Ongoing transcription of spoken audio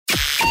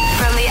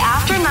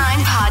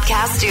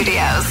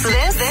Studios.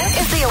 This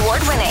is the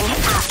award-winning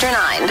After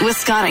 9 with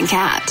Scott and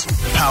Kat.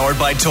 Powered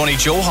by Tony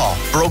Johal,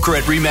 broker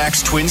at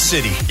RE/MAX Twin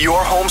City.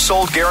 Your home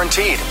sold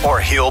guaranteed, or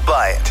he'll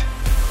buy it.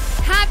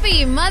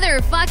 Happy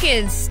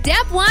motherfucking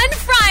Step 1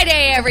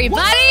 Friday,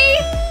 everybody!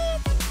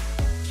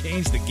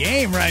 Change the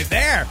game right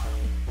there.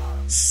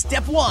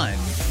 Step 1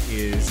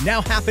 is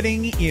now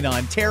happening in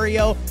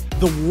Ontario.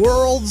 The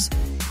world's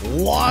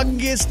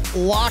longest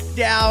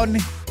lockdown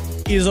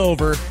is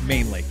over,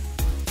 mainly.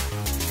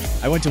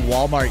 I went to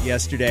Walmart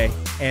yesterday,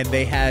 and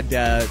they had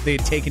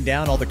taken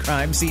down all the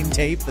crime scene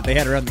tape that they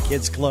had around the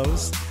kids'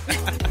 clothes.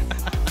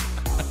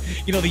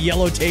 You know, the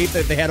yellow tape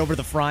that they had over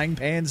the frying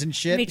pans and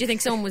shit? Made you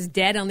think someone was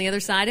dead on the other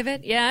side of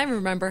it? Yeah, I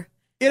remember.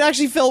 It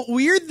actually felt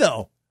weird,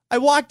 though. I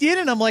walked in,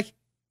 and I'm like,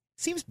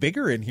 seems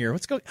bigger in here.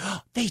 What's going on?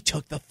 Oh, they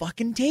took the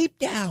fucking tape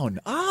down.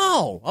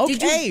 Oh,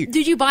 okay.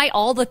 Did you buy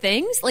all the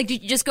things? Like,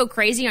 did you just go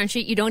crazy on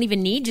shit you don't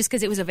even need just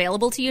because it was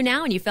available to you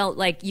now and you felt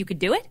like you could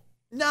do it?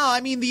 No,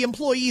 I mean, the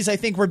employees, I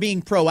think, were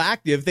being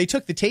proactive. They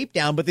took the tape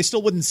down, but they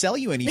still wouldn't sell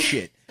you any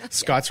shit.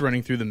 Scott's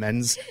running through the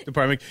men's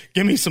department.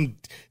 Give me some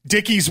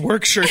Dickies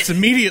work shirts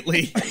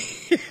immediately.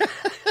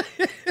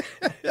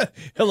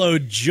 Hello,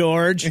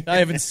 George. I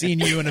haven't seen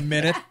you in a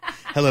minute.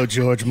 Hello,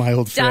 George, my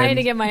old friend. Dying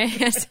to get my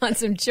hands on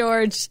some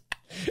George.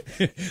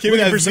 Give me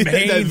that, some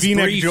that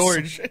V-neck briefs.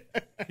 George.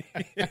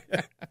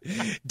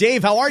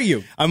 Dave, how are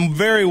you? I'm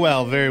very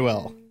well, very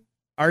well.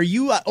 Are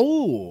you...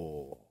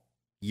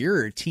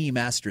 you're Team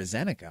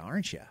AstraZeneca,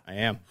 aren't you? I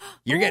am.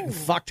 You're getting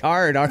fucked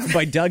hard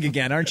by Doug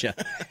again, aren't you?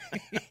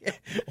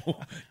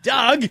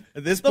 Doug!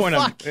 At this point,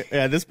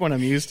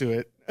 I'm used to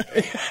it.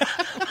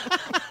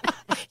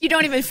 You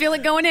don't even feel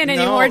it going in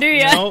anymore, do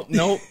you?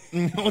 No,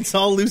 it's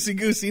all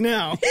loosey-goosey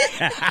now.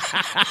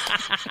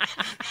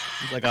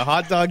 It's like a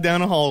hot dog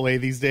down a hallway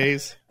these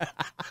days.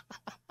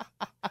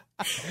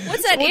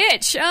 What's that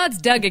itch? Oh, it's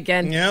Doug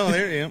again. Yeah, well,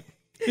 there you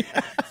go.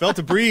 Felt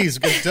a breeze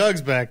because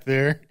Doug's back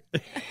there.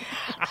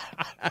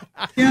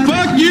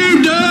 Fuck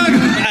you, Doug!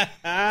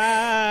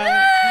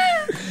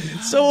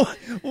 So,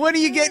 when are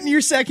you getting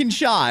your second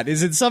shot?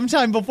 Is it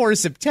sometime before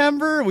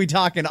September? Are we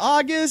talking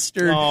August?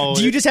 Or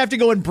do you just have to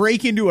go and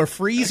break into a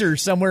freezer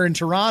somewhere in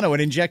Toronto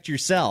and inject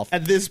yourself?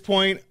 At this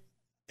point,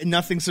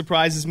 nothing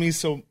surprises me,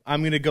 so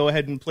I'm going to go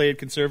ahead and play it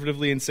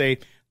conservatively and say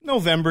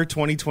November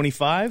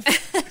 2025.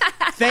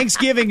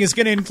 Thanksgiving is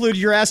going to include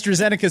your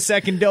AstraZeneca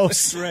second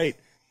dose. That's right.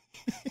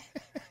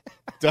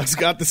 Doug's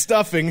got the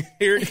stuffing.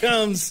 Here it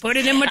comes. Put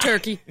it in my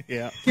turkey.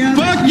 Yeah.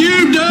 Fuck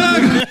you,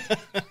 Doug!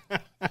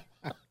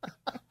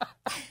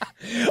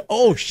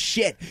 Oh,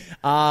 shit.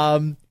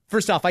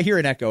 First off, I hear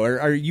an echo.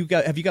 Have you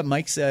got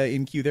mics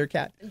in queue there,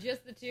 Kat?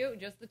 Just the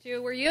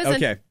two we're using.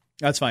 Okay,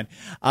 that's fine.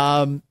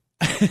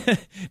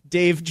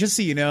 Dave, just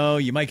so you know,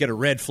 you might get a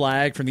red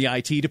flag from the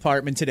IT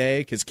department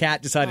today because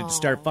Kat decided to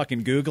start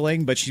fucking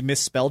Googling, but she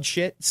misspelled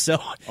shit, so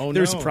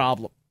there's a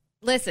problem.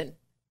 Listen.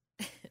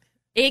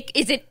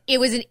 It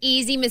was an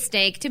easy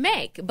mistake to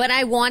make, but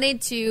I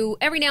wanted to,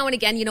 every now and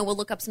again, we'll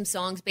look up some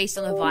songs based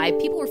on the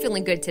vibe. People were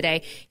feeling good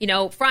today.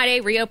 Friday,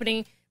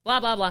 reopening, blah,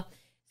 blah, blah.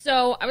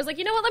 So I was like,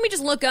 you know what, let me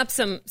just look up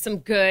some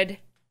good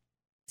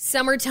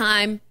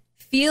summertime,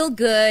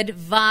 feel-good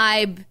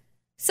vibe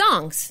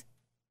songs.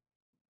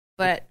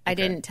 But I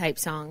didn't type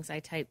songs. I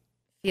typed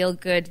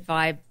feel-good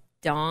vibe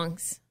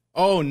dongs.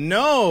 Oh,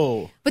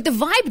 no. But the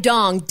Vibe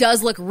Dong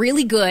does look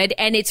really good,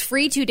 and it's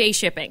free 2-day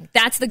shipping.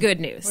 That's the good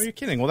news. Oh, you're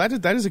kidding. Well,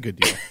 that is a good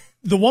deal.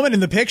 The woman in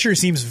the picture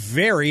seems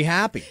very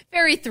happy.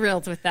 Very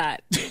thrilled with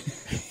that.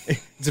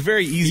 It's a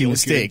very easy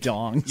mistake.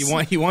 Dongs.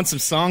 You want some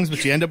songs,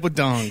 but you end up with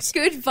dongs.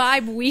 Good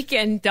Vibe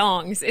Weekend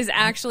Dongs is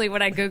actually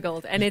what I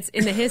Googled, and it's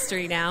in the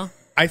history now.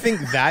 I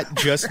think that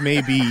just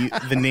may be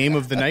the name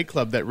of the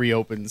nightclub that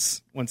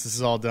reopens once this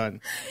is all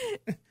done.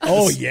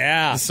 Oh,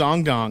 yeah. The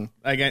Song Dong.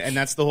 And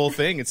that's the whole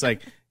thing. It's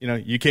like,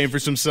 you came for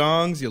some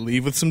songs, you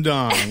leave with some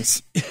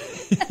dongs.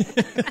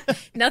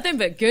 Nothing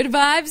but good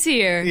vibes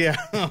here. Yeah.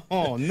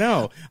 Oh,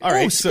 no. All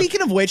right.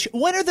 Speaking of which,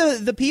 when are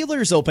the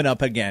peelers open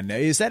up again?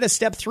 Is that a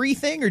step 3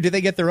 thing, or do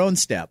they get their own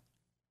step?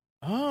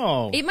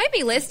 Oh. It might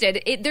be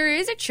listed. There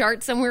is a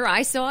chart somewhere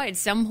I saw at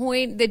some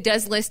point that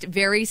does list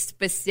very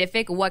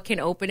specific what can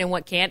open and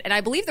what can't. And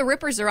I believe the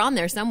Rippers are on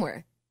there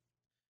somewhere.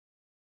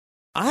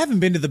 I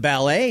haven't been to the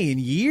ballet in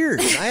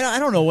years. I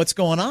don't know what's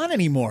going on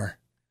anymore.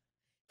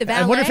 The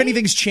ballet? I wonder if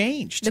anything's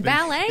changed. The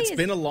ballet? It's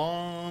been a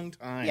long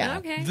time. Yeah.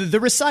 Okay.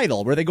 The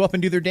recital where they go up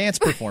and do their dance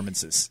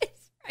performances.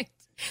 Right.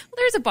 Well,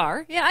 there's a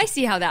bar. Yeah, I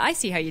see how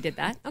you did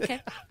that.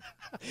 Okay.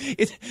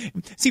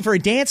 See, for a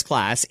dance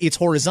class, it's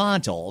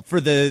horizontal. For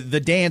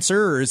the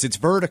dancers, it's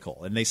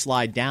vertical, and they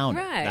slide down.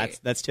 Right.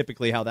 That's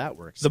typically how that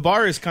works. The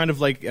bar is kind of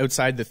like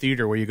outside the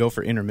theater where you go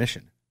for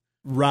intermission.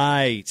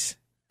 Right.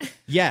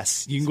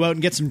 Yes, you can go out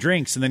and get some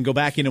drinks and then go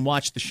back in and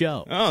watch the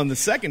show. Oh, and the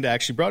second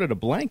act, she brought it a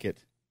blanket.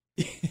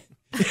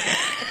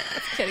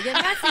 Gotta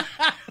get messy.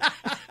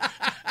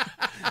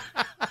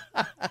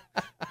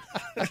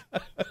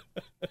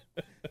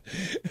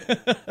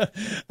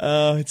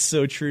 Oh, it's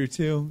so true,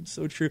 too.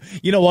 So true.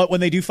 You know what? When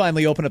they do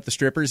finally open up the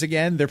strippers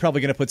again, they're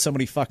probably going to put so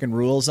many fucking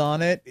rules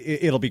on it.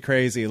 It'll be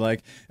crazy.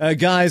 Like,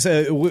 guys,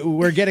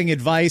 we're getting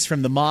advice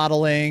from the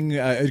modeling.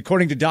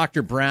 According to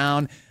Dr.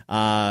 Brown,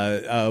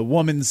 a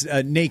woman's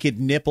naked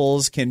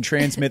nipples can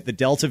transmit the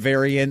Delta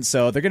variant,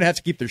 so they're going to have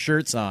to keep their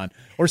shirts on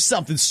or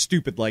something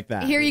stupid like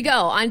that. Here you go.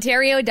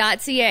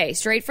 Ontario.ca,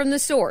 straight from the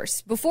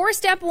source. Before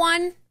step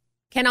 1,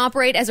 can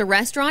operate as a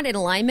restaurant in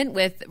alignment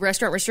with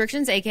restaurant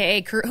restrictions,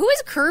 a.k.a. Who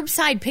is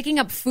curbside picking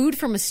up food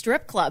from a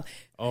strip club?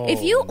 Oh,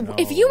 if you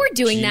were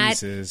doing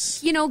Jesus.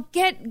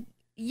 that,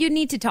 you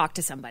need to talk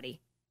to somebody.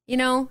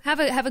 Have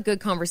a good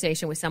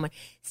conversation with someone.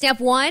 Step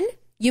 1,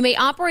 you may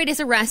operate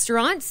as a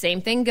restaurant.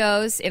 Same thing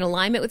goes in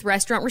alignment with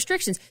restaurant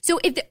restrictions. So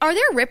are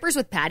there rippers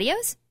with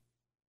patios?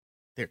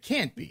 There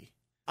can't be.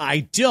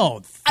 I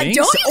don't think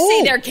Don't so. you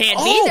say there can't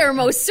be? There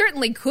most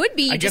certainly could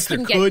be. You I just guess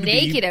there couldn't get could be.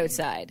 naked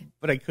outside.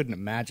 But I couldn't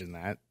imagine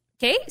that.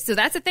 Okay, so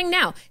that's the thing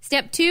now.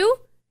 Step 2,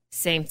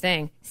 same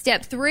thing.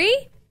 Step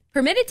 3,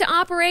 permitted to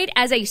operate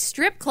as a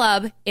strip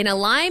club in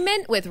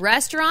alignment with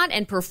restaurant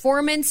and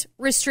performance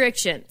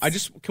restrictions.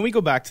 Can we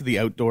go back to the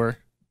outdoor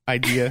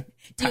idea?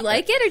 Do you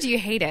like it or do you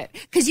hate it?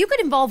 Because you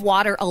could involve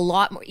water a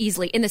lot more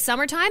easily. In the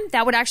summertime,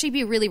 that would actually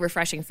be really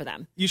refreshing for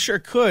them. You sure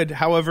could.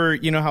 However,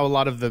 you know how a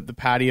lot of the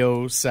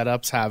patio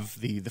setups have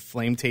the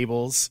flame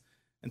tables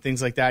and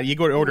things like that. You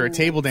go to order a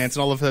table dance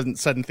and all of a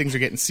sudden things are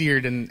getting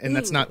seared and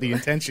that's not the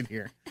intention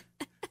here.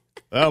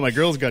 Oh, my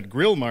girl's got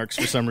grill marks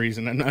for some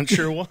reason. I'm not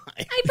sure why.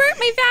 I burnt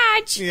my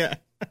vag. Yeah.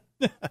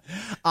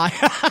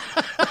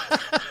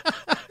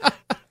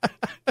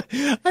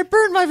 I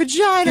burned my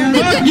vagina.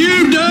 Fuck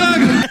you, Doug!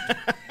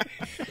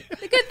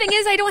 The good thing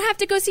is I don't have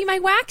to go see my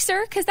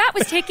waxer because that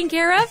was taken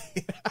care of.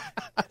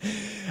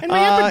 And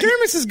my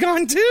epidermis is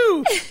gone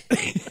too.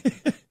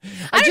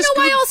 I don't know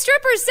why all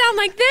strippers sound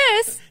like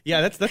this.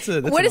 Yeah, that's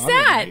What is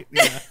that? right?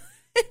 Yeah.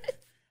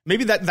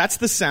 Maybe that's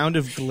the sound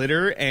of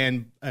glitter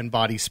and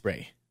body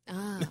spray.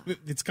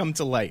 It's come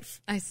to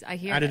life. I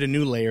hear Added it. a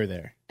new layer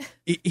there.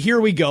 Here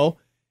we go.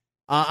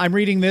 I'm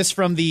reading this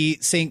from the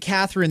St.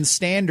 Catharines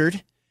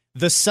Standard.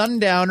 The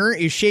Sundowner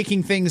is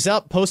shaking things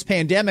up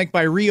post-pandemic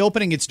by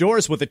reopening its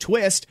doors with a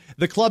twist.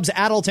 The club's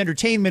adult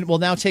entertainment will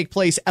now take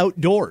place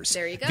outdoors.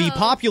 There you go. The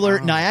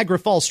popular Niagara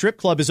Falls Strip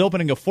Club is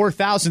opening a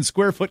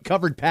 4,000-square-foot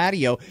covered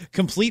patio,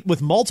 complete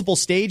with multiple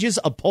stages,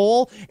 a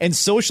pole, and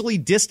socially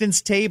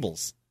distanced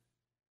tables.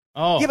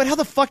 Oh, Yeah, but how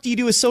the fuck do you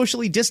do a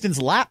socially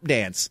distanced lap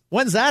dance?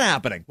 When's that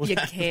happening? You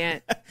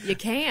can't. You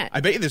can't. I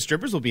bet you the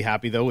strippers will be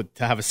happy though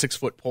to have a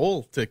 6-foot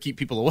pole to keep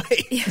people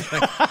away.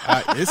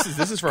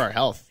 This is for our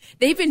health.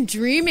 They've been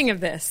dreaming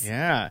of this.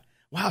 Yeah.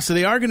 Wow. So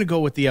they are going to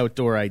go with the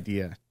outdoor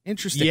idea.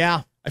 Interesting.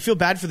 Yeah. I feel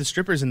bad for the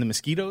strippers and the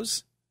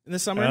mosquitoes in the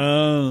summer.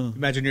 Oh.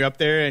 Imagine you're up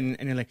there and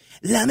you're like,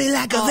 love me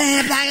like a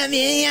vampire.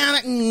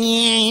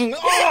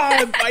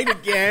 Oh, bite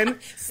again.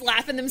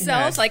 Slapping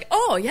themselves Yeah. like,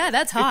 oh, yeah,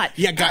 that's hot.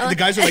 Yeah, the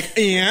guys are like,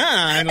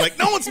 yeah. And like,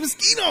 no, it's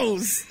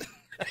mosquitoes.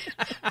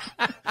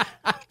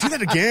 Do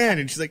that again.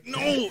 And she's like, no.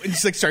 And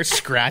she's like, starts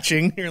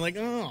scratching. And you're like,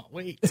 oh,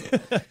 wait.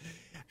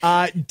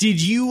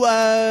 Did you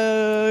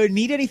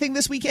need anything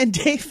this weekend,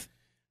 Dave?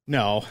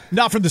 No.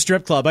 Not from the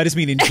strip club. I just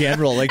mean in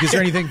general. Like, is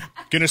there anything?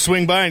 Gonna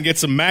swing by and get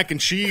some mac and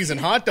cheese and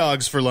hot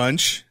dogs for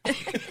lunch.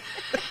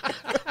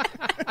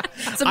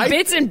 Some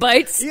bits and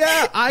bites.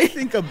 Yeah, I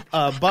think a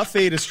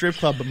buffet at a strip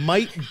club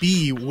might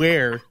be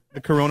where the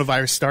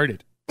coronavirus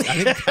started.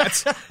 I think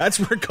that's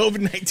where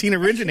COVID-19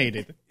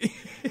 originated.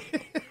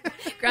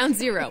 Ground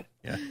zero.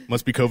 Yeah,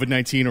 must be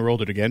COVID-19 or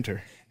older to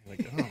enter.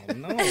 Like, oh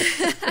no.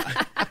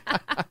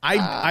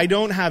 I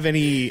don't have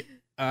any.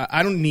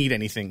 I don't need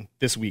anything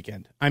this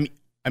weekend.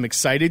 I'm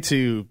excited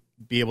to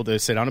be able to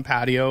sit on a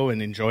patio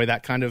and enjoy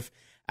that kind of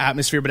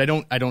atmosphere, but I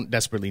don't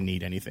desperately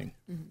need anything.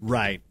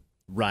 Right.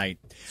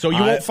 So you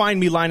won't find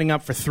me lining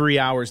up for 3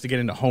 hours to get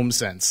into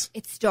HomeSense.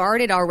 It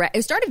started already.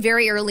 It started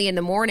very early in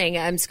the morning.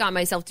 Scott and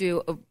myself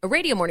do a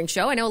radio morning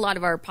show. I know a lot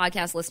of our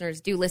podcast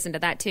listeners do listen to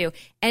that too.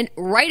 And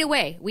right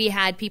away, we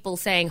had people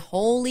saying,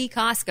 holy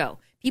Costco.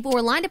 People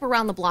were lined up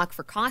around the block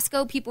for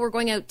Costco. People were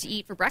going out to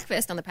eat for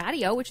breakfast on the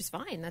patio, which is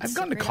fine. I've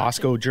gone to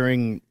Costco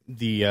during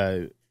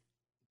the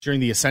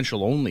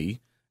essential only.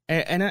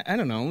 And I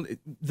don't know.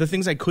 The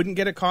things I couldn't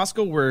get at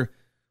Costco were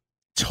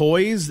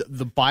toys,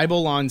 the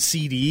Bible on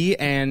CD,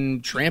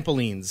 and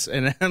trampolines.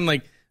 And I'm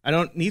like, I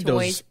don't need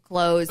Toys,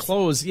 those.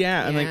 clothes.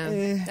 Yeah. I'm like,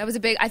 That was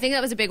I think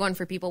that was a big one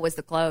for people was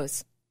the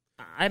clothes.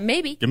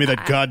 Maybe. give me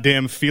that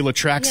goddamn Fila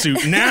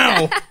tracksuit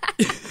now.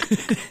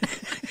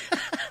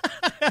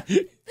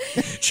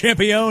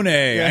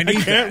 Champione. I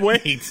can't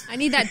wait. I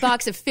need that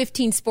box of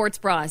 15 sports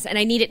bras, and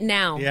I need it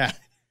now. Yeah.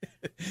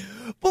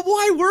 But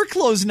why were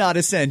clothes not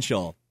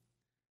essential?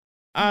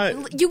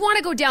 You want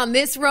to go down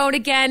this road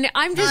again?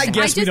 I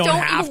guess just we don't don't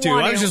have even to.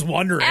 want I was just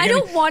wondering. I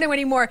don't want to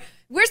anymore.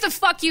 Where's the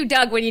fuck you,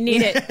 Doug, when you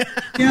need it?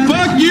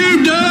 Fuck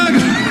you,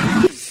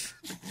 Doug!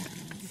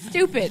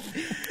 Stupid.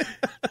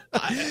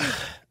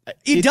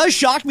 It does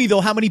shock me,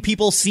 though, how many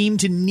people seem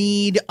to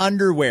need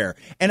underwear.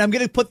 And I'm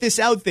going to put this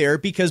out there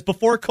because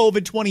before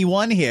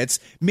COVID-21 hits,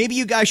 maybe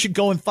you guys should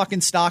go and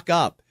fucking stock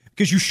up.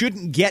 because you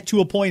shouldn't get to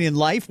a point in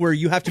life where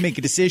you have to make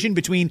a decision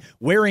between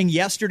wearing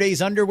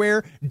yesterday's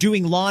underwear,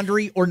 doing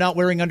laundry, or not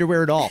wearing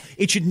underwear at all.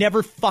 It should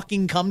never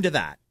fucking come to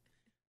that.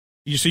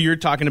 So you're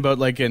talking about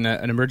like an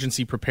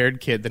emergency prepared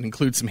kit that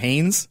includes some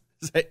Hanes?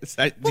 Is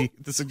that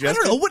the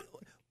suggestion? I don't know.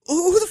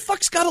 Who the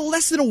fuck's got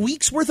less than a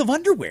week's worth of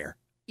underwear?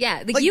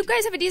 Yeah, Like- you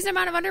guys have a decent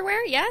amount of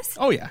underwear, yes?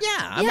 Oh, yeah.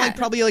 Yeah, I'm like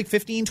probably like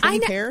 15, 20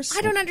 pairs.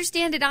 I don't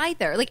understand it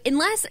either. Like,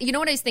 unless, you know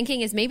what I was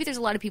thinking is maybe there's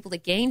a lot of people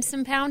that gained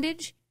some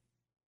poundage.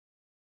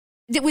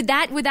 Would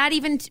that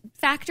even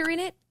factor in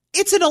it?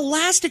 It's an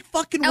elastic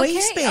fucking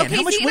waistband.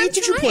 How much weight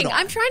did you put on?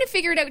 I'm trying to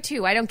figure it out,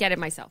 too. I don't get it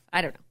myself.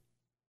 I don't know.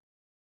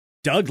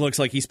 Doug looks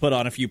like he's put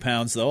on a few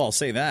pounds, though. I'll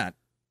say that.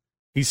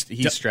 He's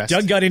stressed.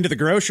 Doug got into the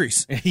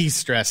groceries. He's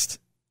stressed.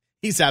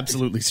 He's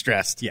absolutely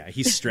stressed. Yeah,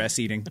 he's stress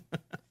eating.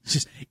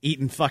 Just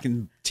eating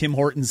fucking Tim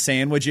Hortons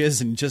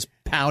sandwiches and just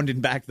pounding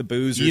back the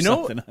booze or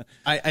something.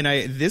 I'm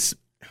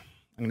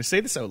going to say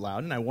this out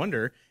loud, and I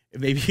wonder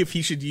maybe if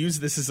he should use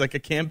this as like a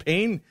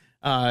campaign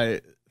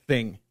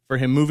thing for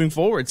him moving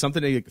forward.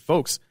 Something like,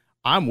 folks,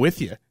 I'm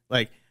with you.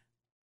 Like,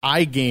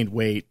 I gained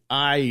weight.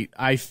 I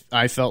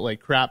felt like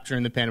crap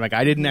during the pandemic.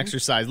 I didn't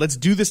exercise. Let's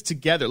do this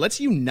together. Let's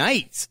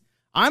unite.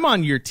 I'm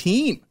on your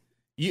team.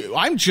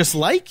 I'm just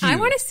like you. I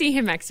want to see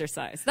him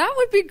exercise. That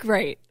would be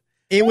great.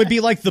 It would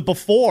be like the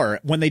before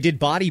when they did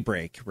Body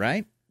Break,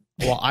 right?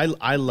 Well,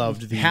 I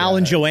loved the Hal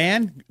and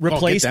Joanne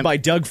replaced by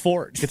Doug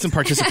Ford. Get some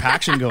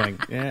participation going.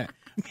 Yeah.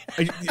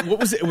 What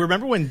was it?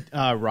 Remember when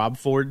Rob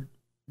Ford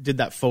did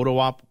that photo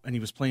op and he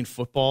was playing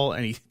football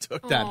and he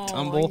took that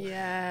tumble?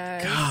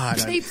 Yeah. God.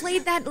 They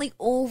played that like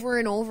over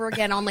and over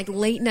again on like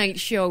late night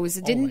shows,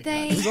 didn't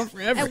they? God. It was on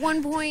forever. At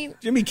one point.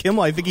 Jimmy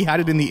Kimmel, I think he had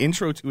it in the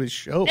intro to his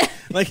show.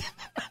 Like,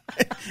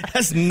 it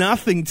has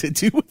nothing to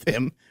do with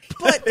him.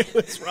 But it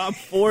was Rob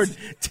Ford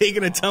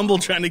taking a tumble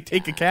trying to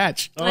take a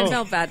catch. I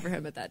felt bad for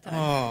him at that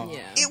time. Yeah.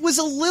 It was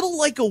a little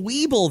like a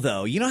Weeble,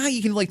 though. You know how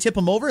you can like tip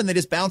him over and they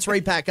just bounce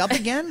right back up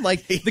again?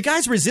 Like, the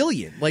guy's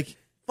resilient. Like,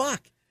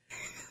 fuck.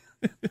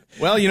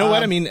 Well, you know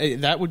what? I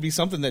mean, that would be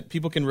something that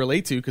people can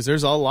relate to because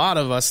there's a lot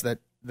of us that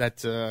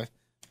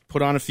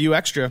put on a few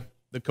extra.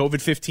 The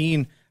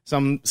COVID-15,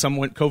 some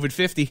went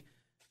COVID-50.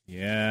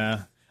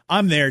 Yeah.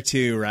 I'm there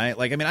too, right?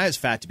 Like, I mean, I was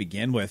fat to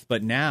begin with,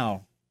 but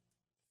now,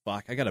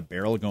 fuck, I got a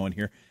barrel going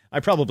here. I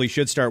probably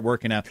should start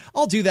working out.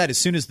 I'll do that as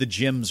soon as the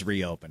gyms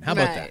reopen. How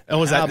about that?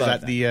 Oh, is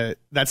that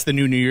that's the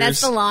new New Year's?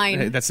 That's the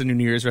line. That's the new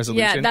New Year's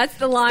resolution? Yeah, that's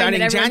the line.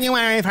 Starting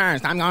January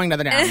 1st, I'm going to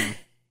the gym.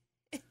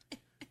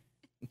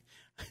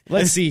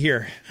 Let's see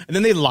here. And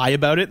then they lie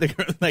about it. They're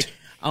like,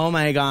 oh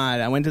my God,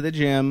 I went to the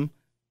gym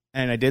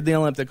and I did the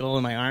elliptical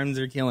and my arms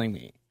are killing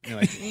me. And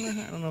you're like,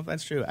 I don't know if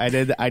that's true. I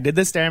did the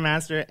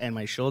Stairmaster and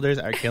my shoulders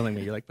are killing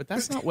me. You're like, but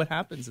that's not what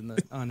happens in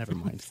the, oh, never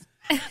mind.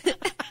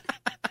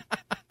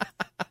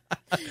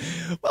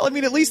 Well, I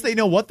mean, at least they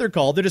know what they're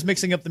called. They're just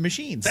mixing up the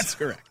machines. That's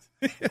correct.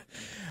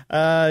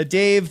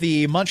 Dave,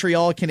 the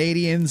Montreal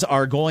Canadiens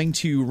are going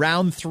to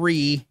round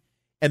 3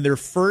 and their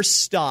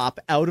first stop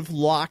out of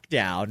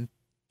lockdown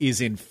is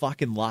in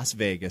fucking Las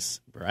Vegas.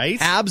 Right?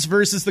 Habs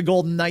versus the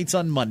Golden Knights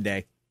on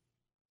Monday.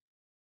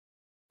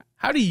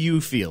 How do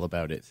you feel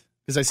about it?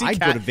 Because I see I'd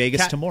go to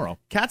Vegas tomorrow.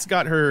 Kat's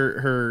got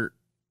her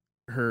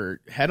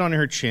head on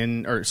her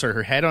chin, or sorry,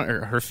 her head on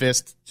her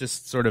fist.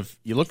 Just sort of,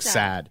 you look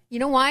sad. You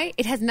know why?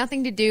 It has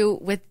nothing to do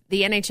with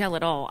the NHL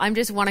at all. I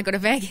just want to go to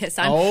Vegas.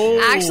 I'm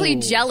actually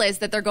jealous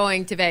that they're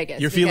going to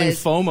Vegas. You're feeling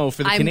FOMO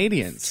for the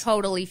Canadians.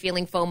 Totally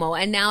feeling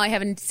FOMO, and now I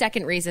have a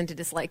second reason to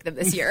dislike them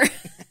this year.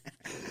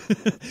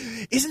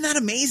 Isn't that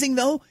amazing,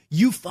 though?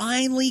 You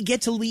finally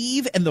get to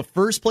leave, and the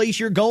first place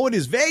you're going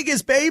is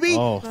Vegas, baby.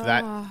 Oh,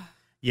 that.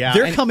 Yeah.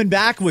 They're coming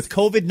back with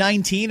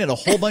COVID-19 and a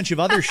whole bunch of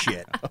other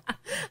shit.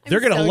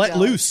 They're going to let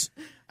loose.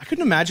 I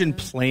couldn't imagine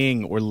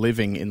playing or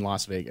living in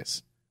Las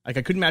Vegas. Like,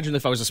 I couldn't imagine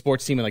if I was a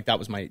sports team and, like, that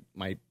was my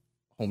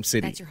home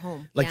city. That's your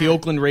home. Like, the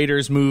Oakland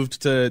Raiders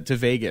moved to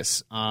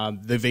Vegas.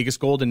 The Vegas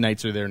Golden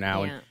Knights are there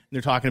now. Yeah. And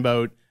they're talking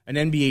about an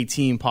NBA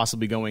team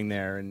possibly going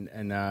there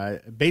and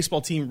a baseball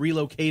team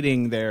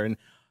relocating there. And,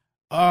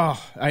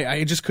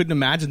 I just couldn't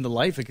imagine the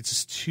life. Like, it's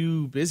just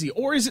too busy.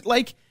 Or is it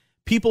like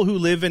people who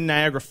live in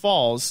Niagara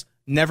Falls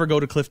never go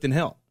to Clifton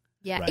Hill?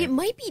 Yeah, Right. It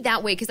might be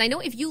that way because I know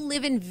if you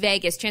live in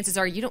Vegas, chances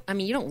are you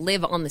don't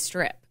live on the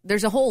Strip.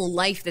 There's a whole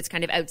life that's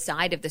kind of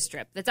outside of the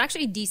Strip. That's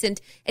actually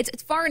decent.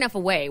 It's far enough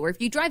away where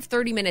if you drive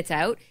 30 minutes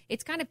out,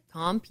 it's kind of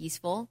calm,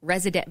 peaceful,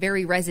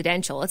 very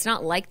residential. It's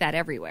not like that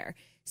everywhere.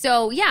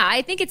 So yeah,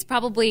 I think it's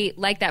probably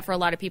like that for a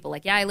lot of people.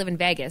 Like, yeah, I live in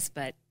Vegas,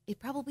 but it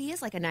probably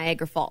is like a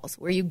Niagara Falls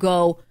where you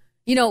go,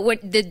 you know, what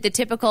the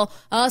typical,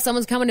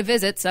 someone's coming to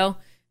visit, so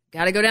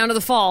got to go down to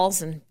the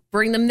falls and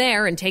bring them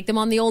there and take them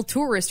on the old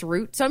tourist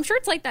route. So I'm sure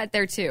it's like that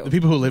there too. The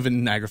people who live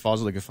in Niagara Falls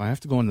are like, if I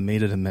have to go on the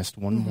Maid of the Mist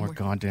one more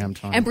goddamn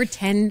time. And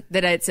pretend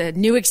that it's a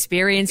new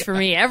experience for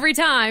me every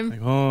time.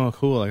 Like, oh,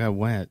 cool, I got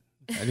wet.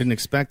 I didn't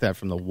expect that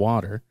from the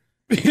water.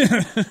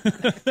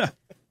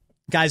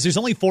 Guys, there's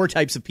only 4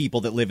 types of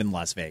people that live in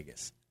Las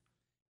Vegas.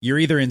 You're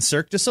either in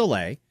Cirque du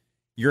Soleil,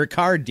 you're a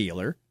card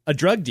dealer, a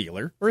drug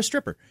dealer, or a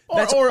stripper.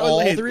 That's all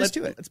there is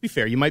to it. Let's be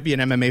fair. You might be an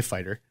MMA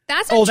fighter.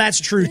 That's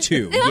true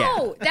too.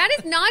 No, that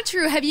is not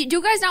true. Do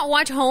you guys not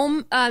watch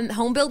home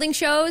building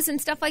shows and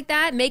stuff like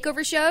that?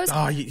 Makeover shows?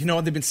 Oh, you know,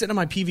 they've been sitting on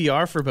my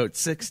PVR for about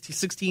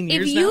 16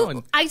 years now,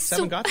 and I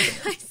haven't got to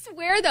them. I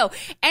swear, though,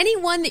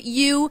 anyone that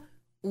you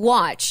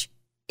watch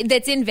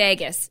that's in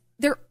Vegas,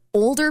 they're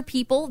older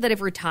people that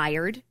have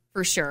retired,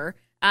 for sure.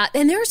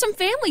 And there are some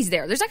families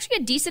there. There's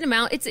actually a decent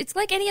amount. It's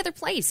like any other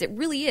place. It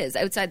really is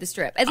outside the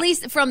Strip. At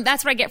least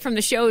that's what I get from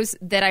the shows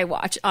that I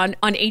watch on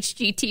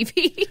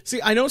HGTV.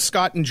 See, I know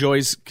Scott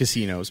enjoys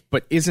casinos,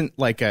 but isn't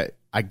like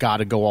I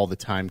gotta go all the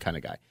time kind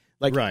of guy.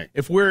 Like, right.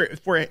 if we're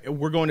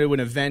going to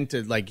an event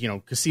at, like, you know,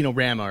 Casino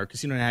Rama or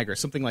Casino Niagara,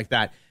 something like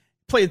that,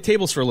 play the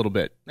tables for a little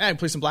bit.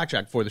 Play some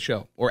blackjack before the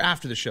show or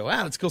after the show.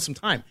 Let's kill some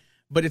time.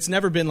 But it's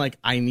never been like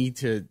I need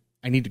to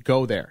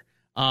go there.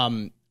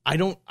 I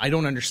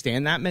don't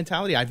understand that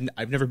mentality.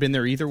 I've never been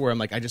there either, where I'm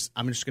like I'm just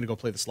going to go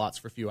play the slots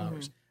for a few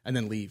hours and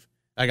then leave.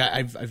 Like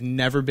I've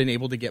never been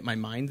able to get my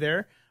mind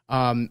there.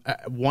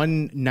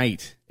 One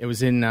night it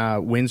was in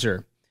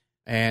Windsor,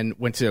 and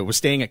was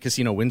staying at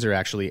Casino Windsor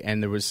actually,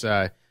 and there was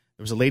a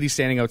lady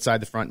standing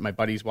outside the front. And my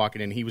buddy's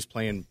walking in. He was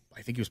playing,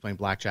 I think he was playing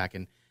blackjack,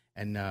 and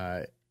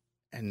the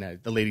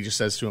lady just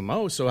says to him,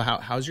 "Oh, so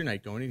how's your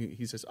night going?" And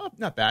he says, "Oh,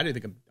 not bad. I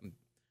think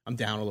I'm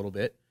down a little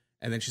bit."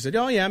 And then she said,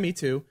 "Oh yeah, me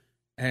too."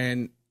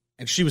 And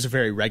she was a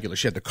very regular.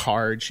 She had the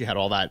card. She had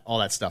all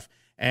that stuff.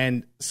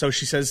 And so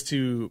she says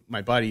to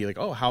my buddy, like,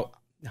 "Oh,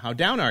 how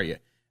down are you?"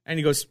 And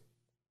he goes,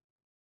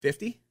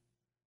 50.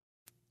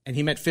 And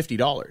he meant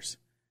 $50.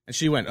 And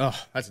she went, "Oh,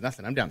 that's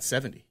nothing. I'm down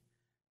 70."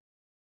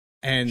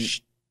 And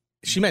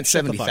she meant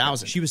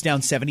 70,000. She was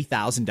down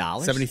 $70,000.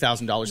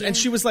 $70,000. Yeah. And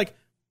she was like,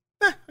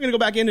 I'm going to go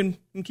back in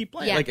and keep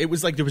playing. Yeah. Like, it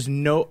was like there was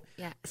no...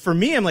 Yeah. For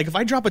me, I'm like, if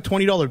I drop a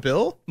 $20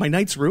 bill, my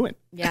night's ruined.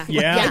 Yeah.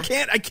 Yeah.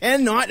 I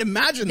cannot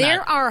imagine that.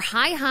 There are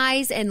high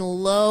highs and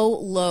low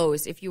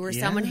lows if you were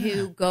someone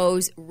who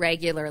goes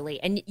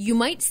regularly. And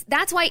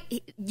that's why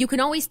you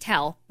can always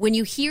tell when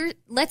you hear,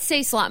 let's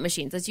say slot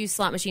machines. Let's use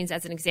slot machines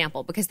as an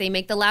example because they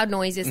make the loud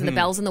noises and the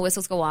bells and the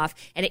whistles go off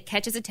and it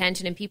catches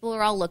attention and people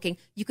are all looking.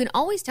 You can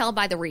always tell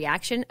by the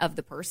reaction of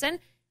the person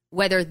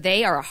whether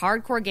they are a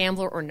hardcore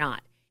gambler or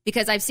not.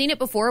 Because I've seen it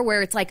before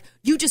where it's like,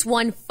 you just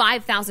won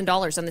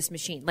 $5,000 on this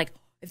machine. Like,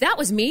 if that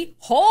was me,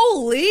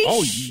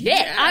 holy shit.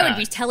 yeah. I would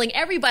be telling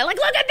everybody, like,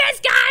 look at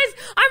this,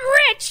 guys. I'm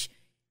rich.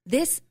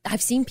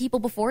 I've seen people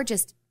before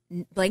just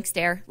blank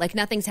stare, like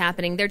nothing's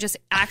happening. They're just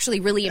actually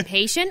really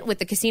impatient with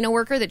the casino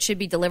worker that should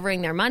be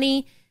delivering their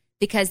money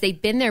because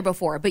they've been there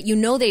before. But you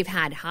know they've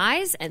had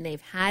highs and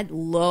they've had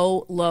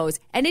low lows.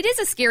 And it is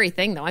a scary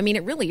thing, though. I mean,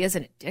 it really is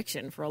an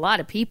addiction for a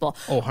lot of people.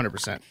 Oh,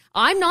 100%.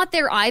 I'm not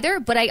there either,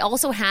 but I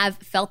also have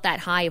felt that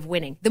high of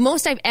winning. The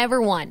most I've ever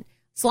won,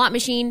 slot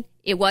machine,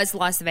 it was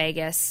Las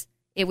Vegas.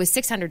 It was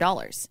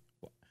 $600.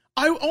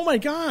 Oh my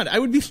God, I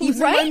would be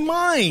losing my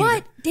mind.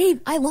 But,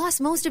 Dave, I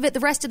lost most of it the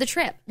rest of the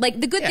trip. Like,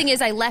 the good thing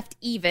is I left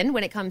even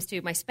when it comes to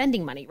my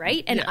spending money,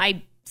 right? And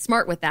I'm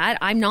smart with that.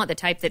 I'm not the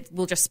type that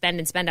will just spend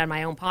out of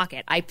my own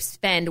pocket. I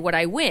spend what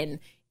I win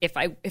if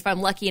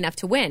I'm lucky enough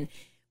to win.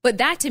 But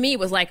that to me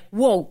was like,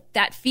 whoa,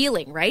 that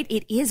feeling, right?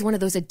 It is one of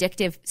those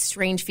addictive,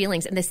 strange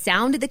feelings. And the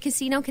sound of the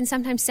casino can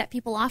sometimes set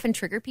people off and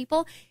trigger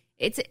people.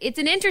 It's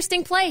an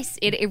interesting place.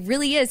 It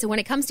really is. And when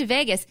it comes to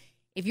Vegas,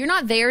 if you're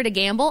not there to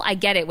gamble, I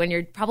get it when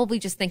you're probably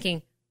just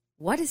thinking,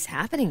 what is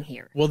happening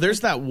here? Well,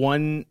 there's that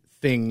one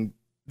thing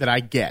that I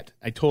get.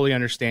 I totally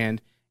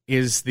understand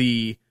is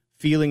the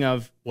feeling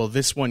of, well,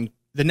 the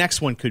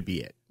next one could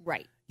be it.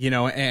 Right. You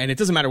know, and it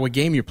doesn't matter what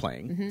game you're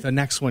playing. The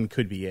next one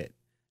could be it.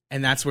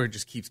 And that's where it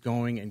just keeps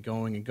going and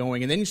going and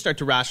going. And then you start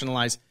to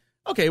rationalize,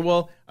 okay,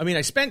 well, I mean,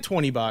 I spent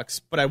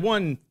 $20, but I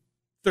won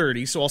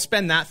 30, so I'll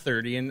spend that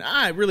 30. And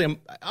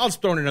I'll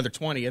just throw in another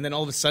 20. And then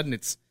all of a sudden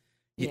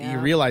you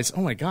realize,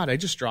 oh my God, I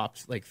just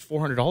dropped like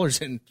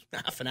 $400 in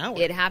half an hour.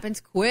 It happens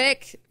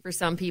quick for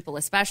some people,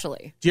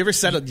 especially. Do you ever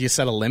set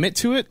a limit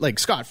to it? Like,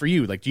 Scott, for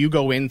you, like, do you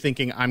go in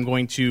thinking I'm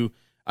going to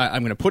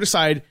put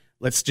aside,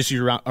 let's just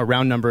use a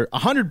round number,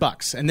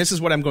 $100, and this is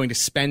what I'm going to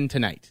spend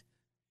tonight?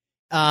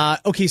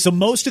 Okay, so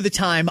most of the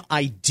time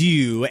I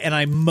do, and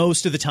I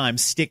most of the time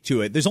stick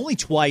to it. There's only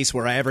twice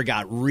where I ever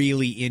got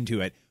really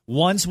into it.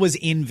 Once was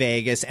in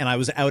Vegas, and I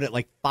was out at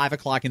like 5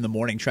 o'clock in the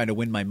morning trying to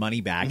win my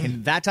money back.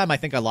 And that time I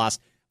think I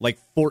lost like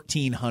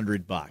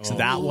 $1,400.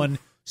 That one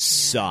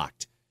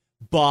sucked.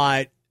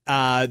 But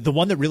the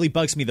one that really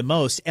bugs me the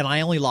most, and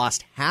I only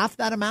lost half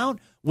that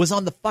amount, was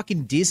on the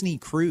fucking Disney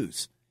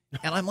cruise.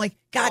 And I'm like,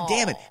 God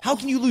damn it. How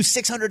can you lose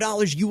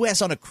 $600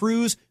 US on a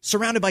cruise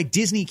surrounded by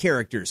Disney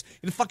characters?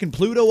 And fucking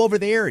Pluto over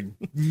there and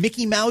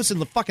Mickey Mouse and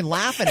the fucking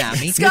laughing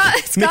at me.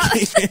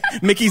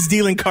 Scott. Mickey's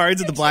dealing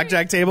cards at the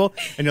blackjack table.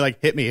 And you're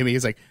like, hit me.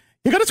 He's like,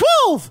 you got a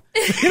 12.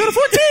 You got a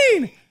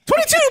 14.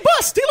 22.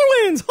 Bust. Dealer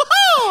wins.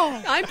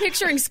 I'm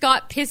picturing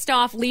Scott pissed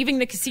off leaving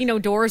the casino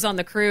doors on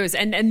the cruise.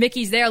 And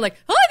Mickey's there like,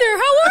 hi there,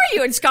 how are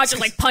you? And Scott just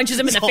like punches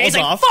him in the face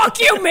like, fuck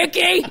you,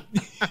 Mickey.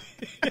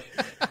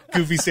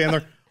 Goofy standing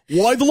there.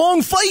 Why the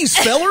long face,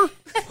 feller?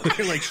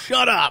 You're like,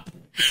 shut up.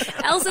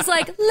 Elsa's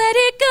like, let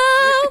it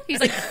go. He's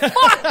like,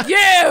 fuck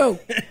you.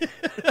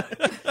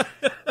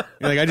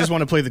 You're like, I just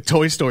want to play the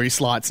Toy Story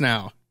slots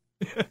now.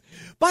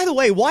 By the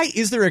way, why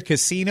is there a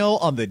casino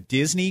on the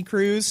Disney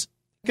cruise?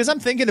 Because I'm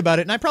thinking about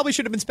it, and I probably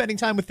should have been spending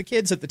time with the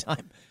kids at the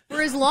time.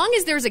 For as long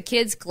as there's a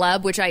kids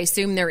club, which I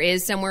assume there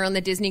is somewhere on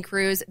the Disney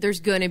cruise, there's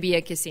going to be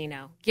a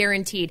casino.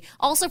 Guaranteed.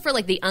 Also for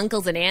like the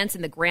uncles and aunts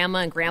and the grandma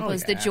and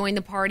grandpas that join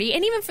the party,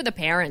 and even for the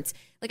parents.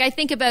 Like I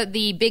think about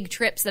the big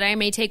trips that I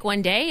may take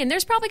one day, and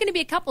there's probably going to be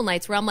a couple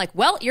nights where I'm like,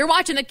 well, you're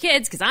watching the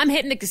kids because I'm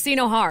hitting the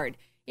casino hard.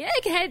 Yeah,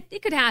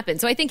 it could happen.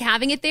 So I think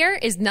having it there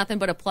is nothing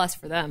but a plus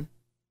for them.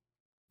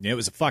 It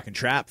was a fucking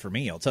trap for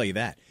me, I'll tell you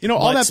that. You know,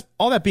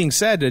 all that being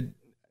said,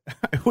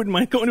 I wouldn't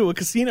mind going to a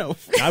casino.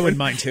 I wouldn't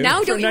mind too.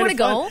 Now, don't you want to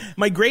go?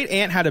 My great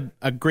aunt had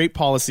a great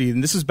policy,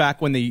 and this was back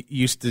when they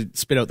used to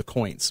spit out the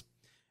coins.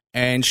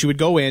 And she would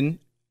go in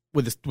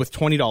with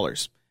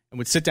 $20 and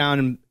would sit down,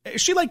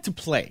 and she liked to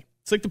play.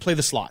 It's like to play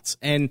the slots.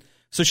 And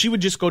so she would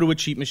just go to a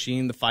cheap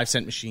machine, the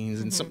 5-cent machines,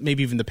 and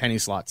maybe even the penny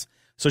slots.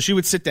 So she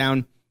would sit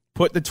down,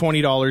 put the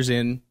 $20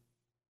 in,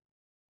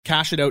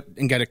 cash it out,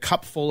 and get a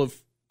cup full of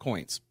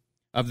coins.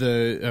 Of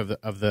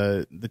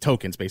the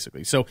tokens,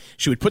 basically. So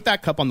she would put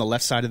that cup on the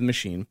left side of the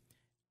machine,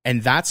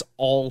 and that's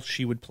all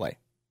she would play.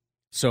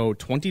 So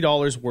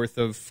 $20 worth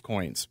of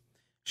coins.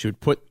 She would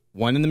put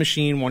one in the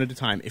machine one at a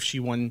time. If she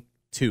won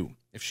 2,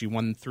 if she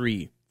won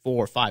 3,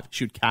 4, 5,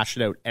 she would cash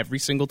it out every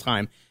single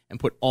time and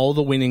put all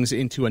the winnings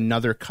into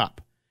another cup.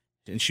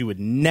 And she would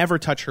never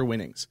touch her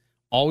winnings.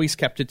 Always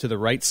kept it to the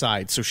right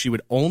side. So she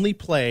would only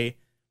play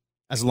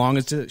as long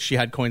as she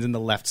had coins on the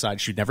left side.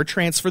 She'd never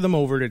transfer them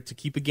over to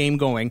keep a game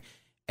going.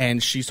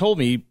 And she's told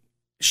me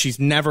she's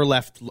never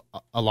left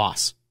a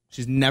loss.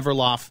 She's never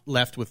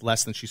left with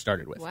less than she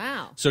started with.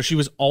 Wow. So she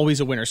was always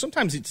a winner.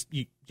 Sometimes it's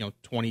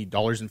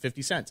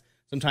 $20.50.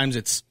 Sometimes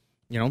it's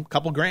a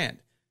couple grand.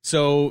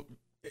 So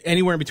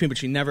anywhere in between, but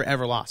she never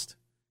ever lost.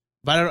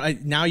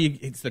 But now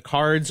it's the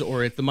cards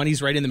or the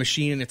money's right in the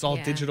machine and it's all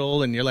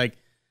digital and you're like,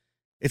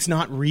 it's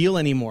not real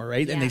anymore,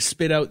 right? Yeah. And they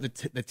spit out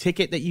the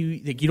ticket that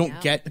you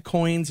don't get the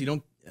coins. You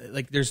don't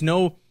there's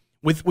no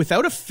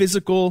without a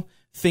physical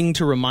thing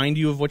to remind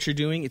you of what you're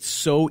doing. It's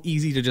so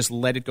easy to just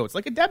let it go. It's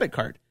like a debit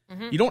card.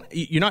 Mm-hmm.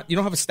 You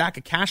don't have a stack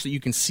of cash that you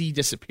can see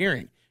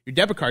disappearing. Your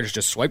debit card is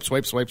just swipe,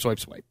 swipe, swipe, swipe,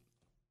 swipe.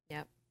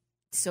 Yep.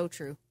 So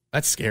true.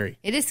 That's scary.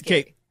 It is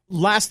scary. Okay.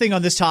 Last thing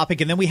on this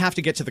topic, and then we have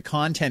to get to the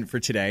content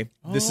for today.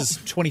 Oh. This is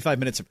 25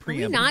 minutes of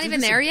preamble. Are we not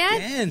even there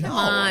yet? Come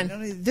on.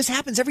 This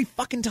happens every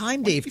fucking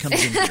time Dave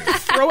comes in here.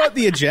 Throw out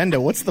the agenda.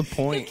 What's the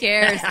point? Who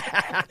cares?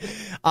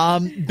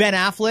 Ben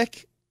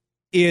Affleck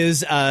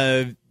is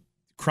a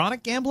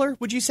chronic gambler,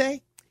 would you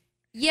say?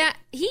 Yeah,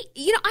 I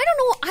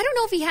don't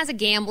know if he has a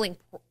gambling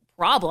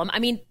problem. I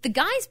mean, the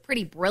guy's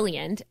pretty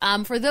brilliant.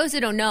 For those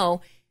who don't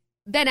know,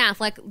 Ben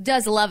Affleck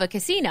does love a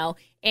casino,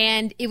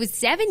 and it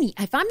was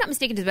if I'm not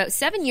mistaken, it was about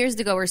 7 years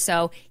ago or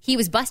so, he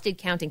was busted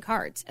counting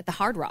cards at the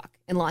Hard Rock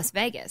in Las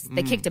Vegas.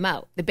 They kicked him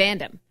out. They banned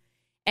him.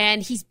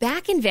 And he's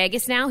back in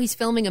Vegas now. He's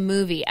filming a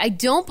movie. I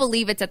don't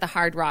believe it's at the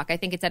Hard Rock. I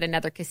think it's at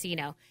another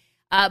casino.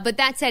 But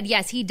that said,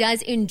 yes, he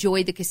does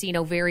enjoy the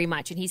casino very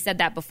much, and he said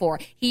that before.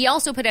 He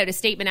also put out a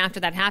statement after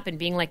that happened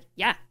being like,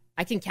 yeah,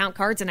 I can count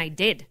cards, and I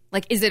did.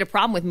 Like, is it a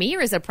problem with me,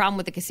 or is it a problem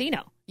with the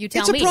casino? You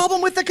tell me. It's a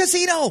problem with the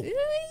casino.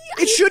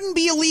 It shouldn't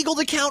be illegal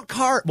to count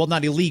cards. Well,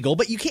 not illegal,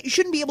 but you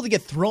shouldn't be able to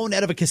get thrown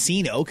out of a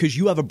casino because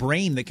you have a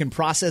brain that can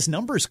process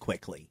numbers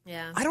quickly.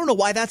 Yeah. I don't know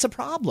why that's a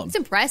problem. It's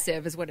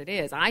impressive is what it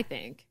is, I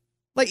think.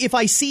 Like, if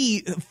I see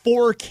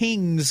 4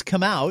 kings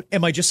come out,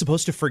 am I just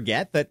supposed to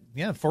forget that,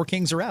 4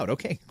 kings are out?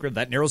 Okay,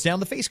 that narrows down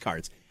the face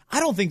cards. I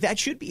don't think that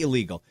should be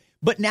illegal.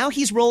 But now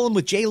he's rolling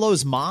with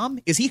J-Lo's mom?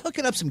 Is he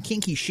hooking up some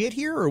kinky shit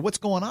here, or what's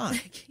going on?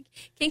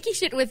 Kinky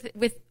shit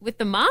with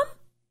the mom?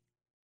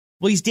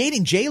 Well, he's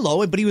dating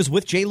J-Lo, but he was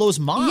with J-Lo's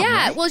mom,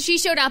 yeah, right? Well, she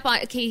showed up on,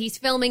 he's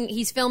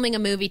filming a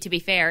movie, to be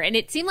fair. And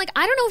it seemed like,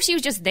 I don't know if she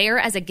was just there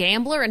as a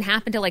gambler and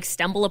happened to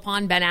stumble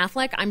upon Ben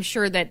Affleck. I'm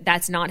sure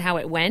that's not how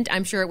it went.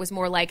 I'm sure it was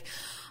more like,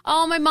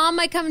 oh, my mom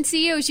might come and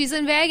see you. She's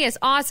in Vegas.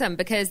 Awesome.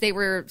 Because they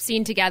were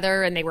seen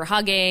together and they were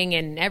hugging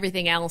and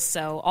everything else.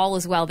 So all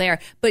is well there.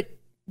 But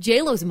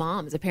J-Lo's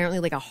mom is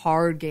apparently a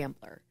hard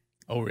gambler.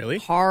 Oh, really?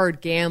 Hard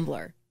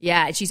gambler.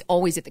 Yeah, and she's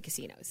always at the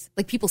casinos.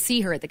 People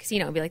see her at the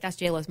casino and be like, that's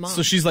J-Lo's mom.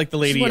 So she's like the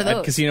lady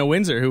at Casino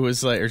Windsor who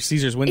was or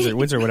Caesars Windsor,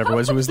 whatever it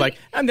was, who was like,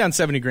 I'm down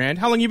 70 grand.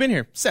 How long you been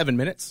here? 7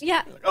 minutes.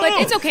 Yeah,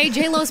 but it's okay.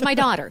 J-Lo's my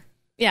daughter.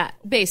 Yeah,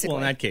 basically.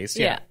 Well, in that case,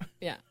 yeah.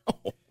 Yeah.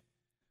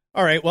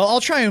 All right, well, I'll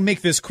try and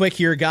make this quick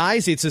here,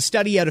 guys. It's a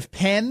study out of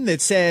Penn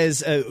that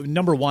says,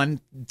 number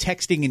one,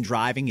 texting and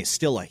driving is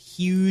still a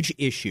huge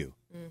issue.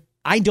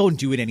 I don't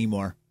do it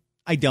anymore.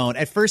 I don't.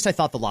 At first, I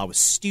thought the law was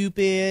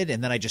stupid,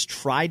 and then I just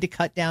tried to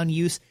cut down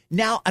use.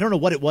 Now, I don't know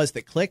what it was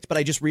that clicked, but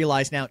I just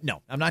realized now,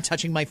 no, I'm not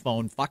touching my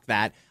phone. Fuck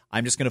that.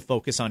 I'm just going to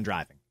focus on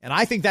driving. And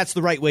I think that's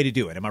the right way to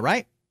do it. Am I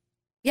right?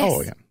 Yes,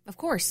 oh, yeah. Of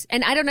course.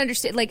 And I don't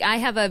understand. I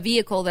have a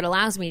vehicle that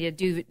allows me to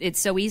do it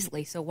so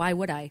easily, so why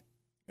would I?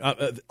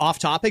 off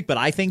topic, but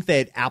I think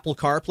that Apple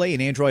CarPlay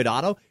and Android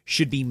Auto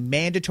should be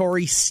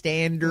mandatory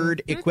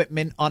standard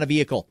equipment on a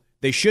vehicle.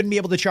 They shouldn't be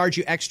able to charge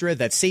you extra.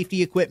 That's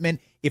safety equipment.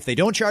 If they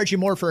don't charge you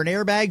more for an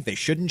airbag, they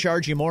shouldn't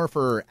charge you more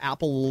for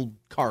Apple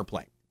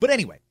CarPlay. But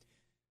anyway,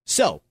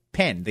 so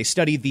Penn, they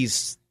studied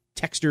these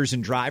texters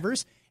and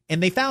drivers,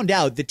 and they found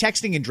out that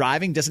texting and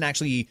driving doesn't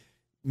actually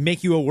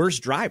make you a worse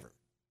driver.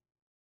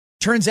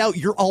 Turns out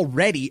you're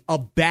already a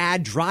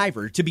bad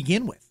driver to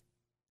begin with.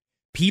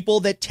 People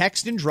that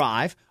text and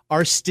drive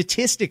are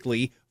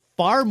statistically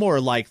far more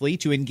likely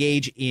to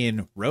engage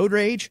in road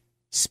rage,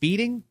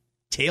 speeding,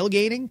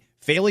 tailgating,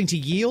 failing to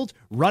yield,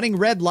 running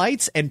red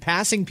lights, and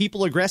passing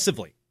people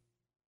aggressively.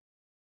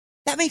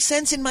 That makes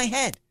sense in my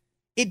head.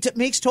 It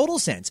makes total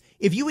sense.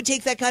 If you would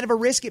take that kind of a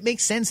risk, it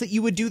makes sense that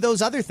you would do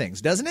those other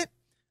things, doesn't it?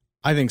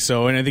 I think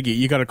so, and I think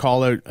you got to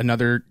call out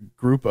another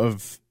group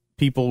of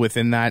people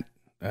within that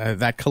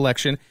that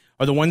collection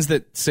are the ones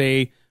that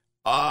say,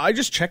 "I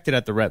just checked it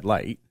at the red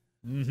light."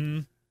 Mm-hmm.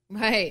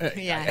 Right.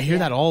 Yeah. I hear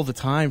that all the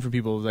time from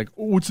people like,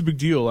 "Oh, what's the big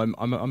deal?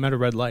 I'm at a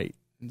red light."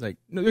 It's like,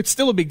 no, it's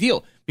still a big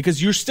deal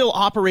because you're still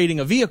operating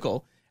a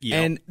vehicle,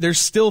 and there's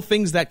still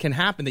things that can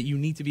happen that you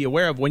need to be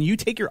aware of. When you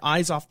take your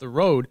eyes off the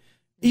road,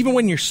 even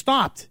when you're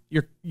stopped,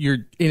 you're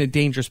in a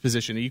dangerous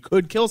position. You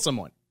could kill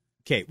someone.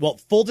 Okay, well,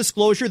 full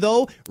disclosure,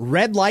 though,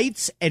 red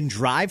lights and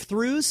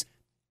drive-thrus,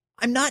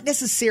 I'm not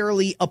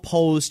necessarily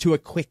opposed to a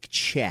quick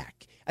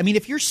check. I mean,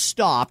 if you're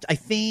stopped, I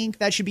think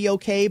that should be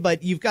okay,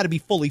 but you've got to be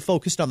fully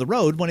focused on the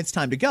road when it's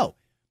time to go.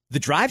 The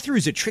drive-thru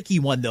is a tricky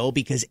one, though,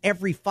 because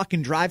every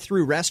fucking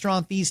drive-thru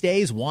restaurant these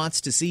days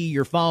wants to see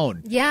your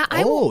phone. Yeah.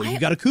 You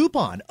got a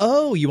coupon.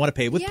 Oh, you want to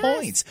pay with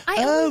points.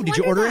 Did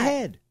you order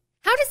ahead?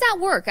 How does that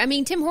work? I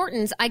mean, Tim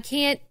Hortons,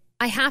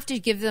 I have to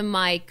give them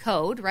my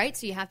code, right?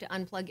 So you have to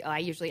unplug. I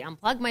usually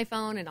unplug my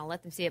phone and I'll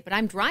let them see it, but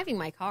I'm driving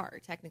my car,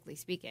 technically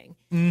speaking.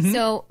 Mm-hmm.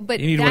 So, but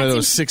you need one of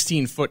those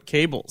 16-foot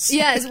cables.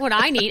 Yeah, is what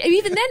I need.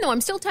 Even then, though,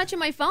 I'm still touching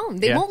my phone.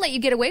 They won't let you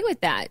get away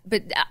with that.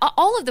 But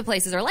all of the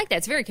places are like that.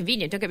 It's very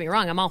convenient. Don't get me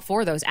wrong. I'm all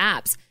for those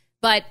apps.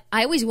 But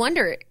I always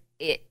wonder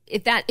if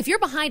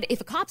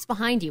a cop's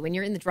behind you and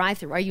you're in the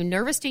drive-thru, are you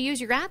nervous to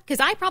use your app? Because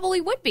I probably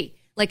would be.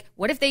 Like,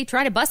 what if they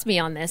try to bust me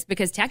on this?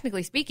 Because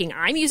technically speaking,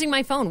 I'm using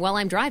my phone while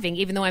I'm driving,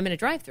 even though I'm in a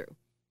drive-thru.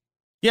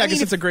 Yeah, I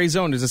guess it's a gray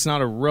zone. It's not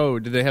a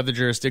road. Do they have the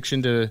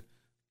jurisdiction to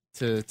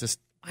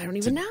I don't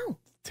even know.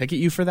 ticket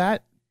you for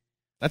that?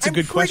 That's a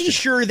good question. I'm pretty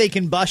sure they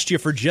can bust you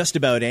for just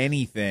about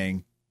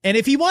anything. And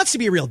if he wants to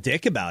be a real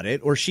dick about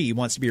it, or she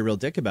wants to be a real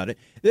dick about it,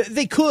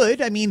 they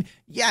could. I mean,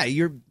 yeah,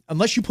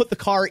 unless you put the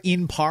car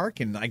in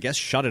park and I guess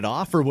shut it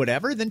off or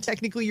whatever, then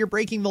technically you're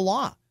breaking the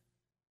law.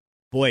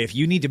 Boy, if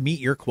you need to meet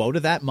your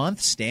quota that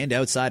month, stand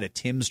outside a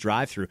Tim's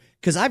drive-thru.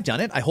 Because I've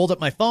done it. I hold up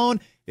my phone.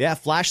 Yeah,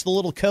 flash the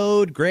little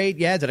code. Great.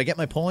 Yeah, did I get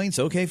my points?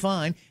 Okay,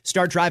 fine.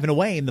 Start driving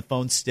away, and the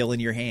phone's still in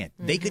your hand.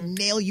 Mm-hmm. They could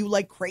nail you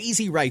like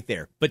crazy right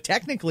there. But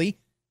technically,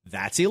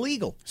 that's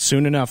illegal.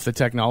 Soon enough, the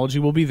technology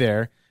will be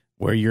there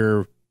where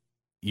your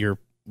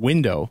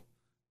window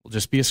will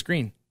just be a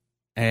screen.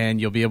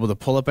 And you'll be able to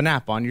pull up an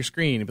app on your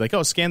screen and be like,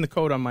 oh, scan the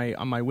code on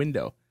my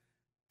window.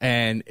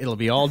 And it'll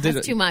be all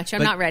That's too much.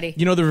 I'm not ready.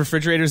 You know the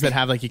refrigerators that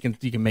have like you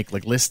can make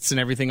like lists and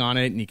everything on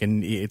it,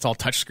 and it's all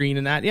touchscreen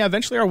and that. Yeah,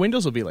 eventually our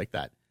windows will be like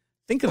that.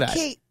 Think of that.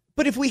 Okay,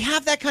 but if we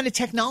have that kind of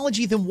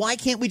technology, then why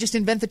can't we just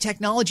invent the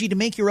technology to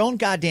make your own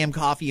goddamn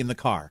coffee in the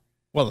car?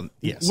 Well,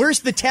 yes.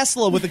 Where's the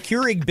Tesla with a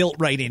Keurig built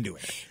right into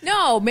it?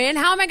 No, man.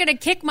 How am I going to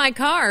kick my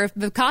car if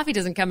the coffee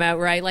doesn't come out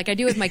right, like I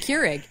do with my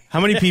Keurig? How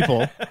many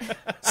people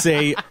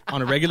say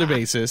on a regular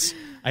basis,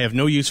 "I have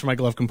no use for my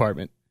glove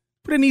compartment"?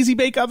 Put an easy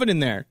bake oven in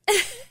there.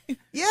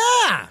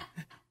 Yeah.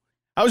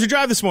 How was your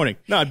drive this morning?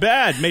 Not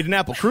bad. Made an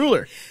apple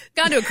cruller.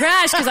 Got into a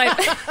crash because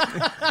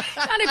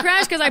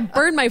I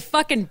burned my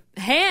fucking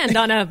hand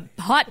on a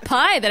hot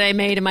pie that I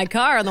made in my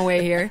car on the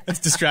way here. That's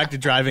distracted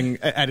driving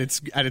at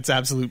its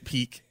absolute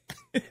peak.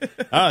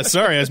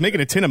 Sorry, I was making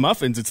a tin of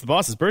muffins. It's the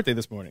boss's birthday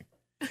this morning.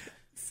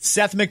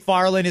 Seth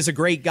MacFarlane is a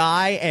great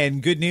guy,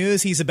 and good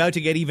news, he's about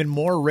to get even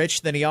more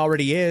rich than he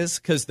already is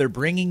because they're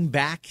bringing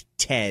back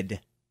Ted.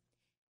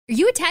 Are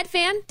you a Ted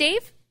fan,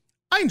 Dave?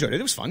 I enjoyed it.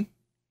 It was fun.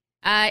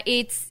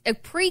 It's a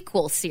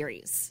prequel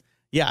series.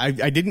 Yeah, I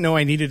didn't know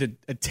I needed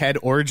a Ted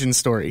origin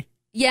story.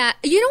 Yeah,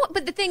 you know what?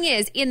 But the thing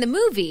is, in the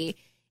movie,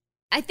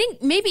 I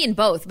think maybe in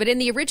both, but in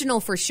the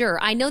original for sure,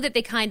 I know that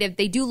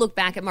they do look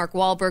back at Mark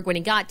Wahlberg when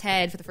he got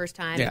Ted for the first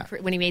time,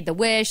 when he made the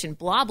wish and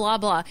blah, blah,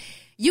 blah.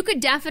 You could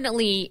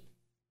definitely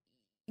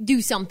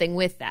do something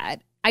with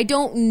that. I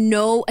don't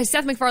know.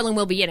 Seth MacFarlane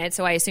will be in it,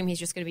 so I assume he's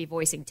just going to be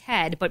voicing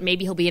Ted, but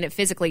maybe he'll be in it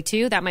physically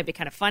too. That might be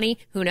kind of funny.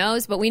 Who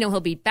knows? But we know he'll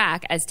be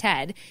back as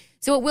Ted.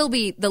 So it will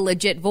be the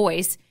legit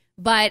voice.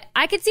 But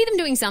I could see them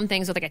doing some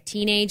things with like a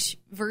teenage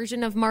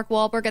version of Mark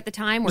Wahlberg at the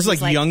time. It was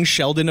like young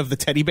Sheldon of the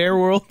teddy bear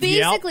world.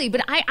 Basically, yep.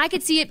 But I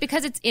could see it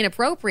because it's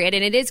inappropriate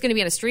and it is going to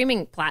be on a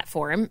streaming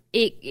platform.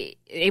 It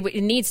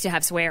needs to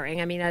have swearing.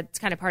 I mean, that's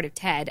kind of part of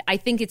Ted. I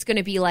think it's going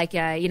to be like,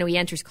 he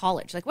enters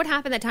college. Like what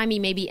happened that time he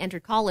maybe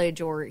entered college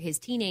or his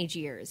teenage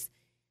years.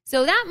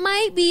 So that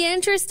might be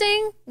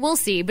interesting. We'll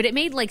see. But it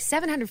made like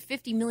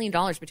 $750 million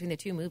between the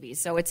two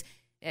movies. So it's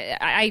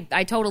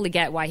I totally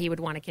get why he would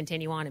want to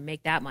continue on and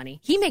make that money.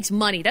 He makes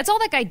money. That's all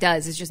that guy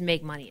does is just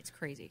make money. It's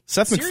crazy.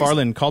 Seth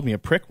MacFarlane called me a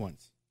prick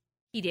once.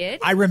 He did?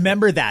 I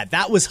remember that.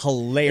 That was It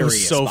hilarious.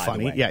 was so by the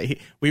funny. way. Yeah,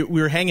 we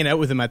were hanging out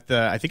with him at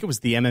I think it was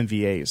the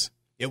MMVAs.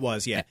 It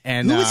was, yeah.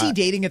 And who was he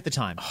dating at the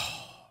time?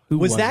 Who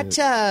was was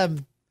that?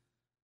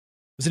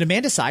 Was it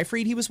Amanda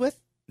Seyfried he was with?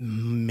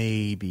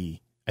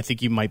 Maybe. I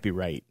think you might be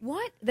right.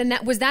 What? Then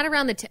was that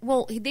around the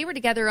well, they were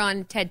together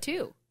on Ted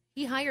 2.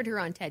 He hired her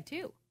on Ted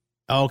 2.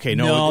 Okay,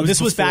 no, this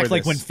was back before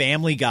like when this.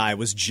 Family Guy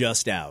was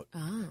just out.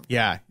 Oh.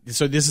 Yeah,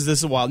 so this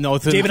is a while. No,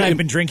 Dave and I have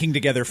been drinking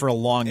together for a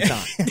long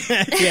time.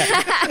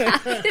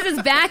 This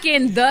is back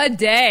in the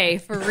day,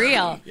 for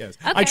real. Yes.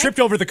 Okay. I tripped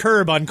over the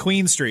curb on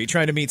Queen Street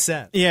trying to meet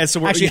Seth. Yeah,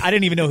 so actually, I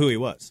didn't even know who he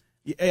was.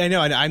 I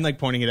know, and I'm like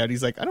pointing it out.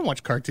 He's like, I don't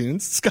watch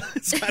cartoons.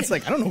 Scott's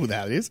like, I don't know who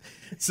that is.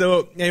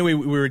 So anyway,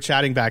 we were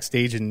chatting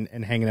backstage and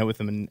hanging out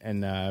with him,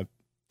 and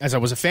as I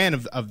was a fan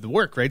of the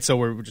work, right? So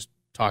we're just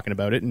talking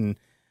about it, and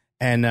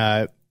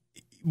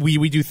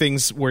we do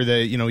things where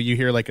you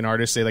hear like an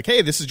artist say like,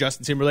 hey, this is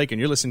Justin Timberlake, and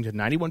you're listening to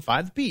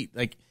 91.5 The Beat.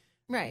 Like,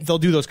 Right. they'll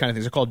do those kind of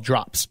things. They're called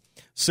drops.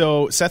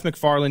 So Seth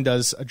MacFarlane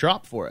does a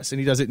drop for us, and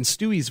he does it in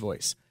Stewie's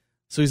voice.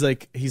 So he's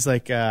like,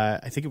 I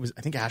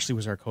think Ashley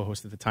was our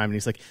co-host at the time, and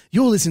he's like,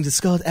 you're listening to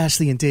Scott,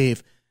 Ashley, and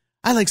Dave.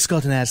 I like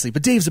Scott and Ashley,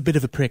 but Dave's a bit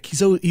of a prick.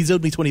 He's owed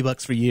me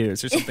 $20 for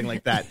years or something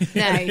like that.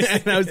 Nice.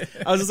 And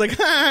I was just like,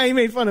 he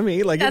made fun of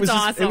me. Like, That's it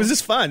awesome. was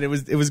just fun. It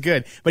was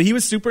good. But he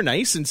was super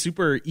nice and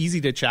super easy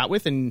to chat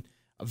with and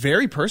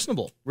very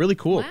personable. Really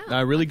cool.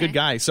 Wow. Really good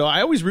guy. So I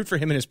always root for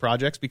him and his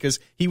projects because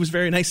he was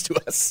very nice to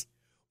us.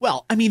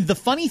 Well, I mean, the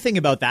funny thing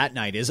about that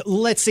night is,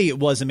 let's say it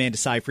was Amanda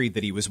Seyfried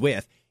that he was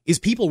with, is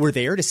people were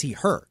there to see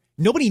her.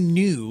 Nobody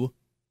knew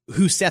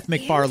who Seth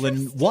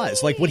MacFarlane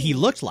was, like what he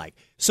looked like.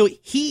 So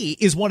he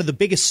is one of the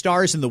biggest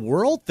stars in the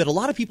world that a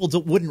lot of people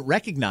wouldn't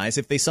recognize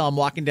if they saw him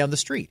walking down the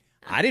street.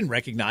 I didn't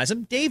recognize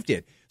him. Dave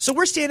did. So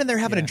we're standing there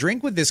having a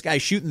drink with this guy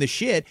shooting the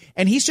shit,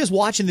 and he's just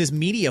watching this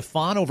media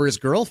fawn over his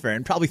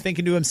girlfriend, probably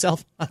thinking to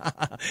himself,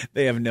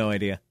 they have no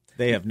idea.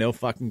 They have no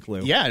fucking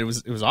clue. Yeah, it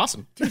was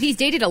awesome. Dude, he's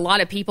dated a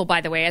lot of people,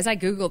 by the way. As I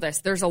Google this,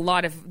 there's a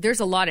lot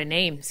of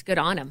names. Good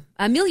on him.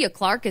 Amelia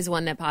Clark is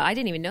one that I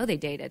didn't even know they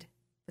dated.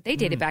 But they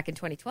dated back in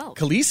 2012.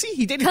 Khaleesi?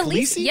 He dated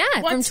Khaleesi? Yeah,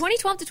 What? from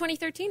 2012 to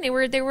 2013, they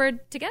were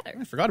together.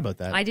 I forgot about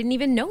that. I didn't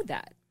even know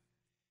that.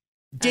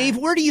 Dave,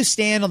 where do you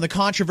stand on the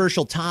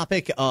controversial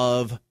topic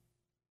of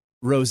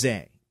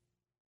rosé?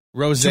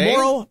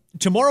 Rosé?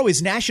 Tomorrow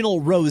is National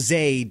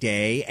Rosé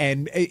Day,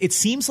 and it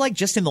seems like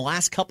just in the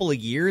last couple of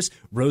years,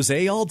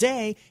 Rosé All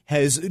Day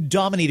has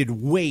dominated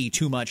way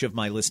too much of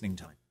my listening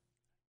time.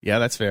 Yeah,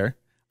 that's fair.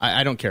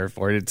 I don't care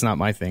for it. It's not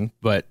my thing,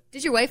 but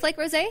Did your wife like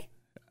rosé?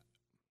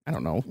 I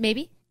don't know.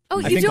 Maybe. Oh,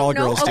 I you think don't all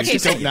know? girls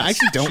do. Okay, I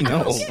actually don't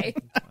know. okay.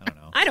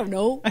 I don't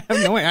know. I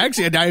have no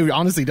idea. I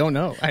honestly don't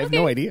know. I have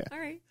no idea. All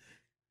right.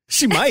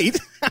 She might.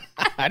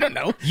 I don't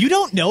know. You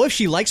don't know if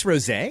she likes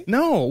rosé?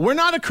 No, we're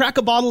not a crack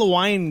a bottle of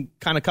wine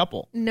kind of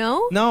couple.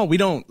 No? No, we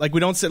don't. Like, we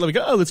don't sit like,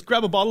 oh, let's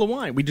grab a bottle of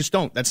wine. We just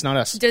don't. That's not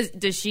us.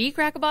 Does she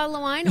crack a bottle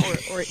of wine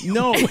or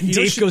No.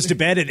 Dave goes to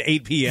bed at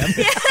 8 p.m.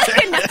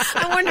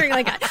 I'm wondering,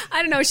 like,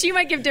 I don't know. She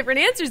might give different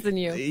answers than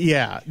you.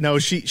 Yeah. No,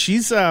 she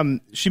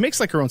makes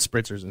like her own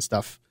spritzers and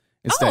stuff.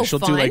 Instead, Oh, she'll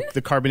do fun. like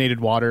the carbonated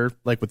water,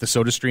 like with the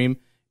Soda Stream,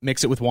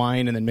 mix it with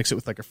wine, and then mix it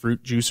with like a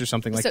fruit juice or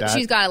something like So that.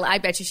 she's got. I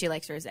bet you she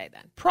likes rosé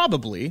then.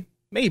 Probably.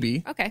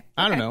 Maybe. Okay.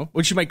 I don't Okay. know.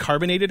 Would she might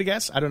carbonate it, I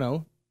guess? I don't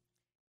know.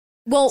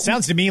 Well,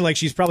 Sounds to me like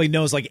she's probably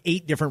knows like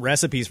 8 different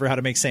recipes for how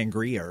to make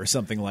sangria or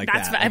something like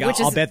That's that. fine, Like,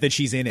 which I'll is- bet that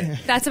she's in it.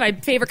 that's my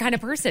favorite kind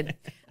of person.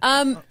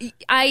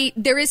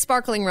 There is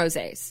sparkling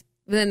rosés.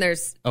 Then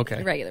there's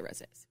Okay. regular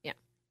rosés. Yeah.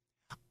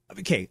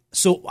 Okay,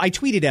 so I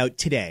tweeted out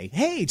today,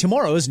 hey,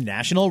 tomorrow is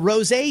National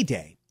Rosé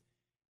Day.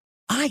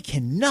 I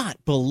cannot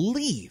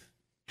believe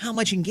how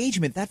much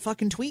engagement that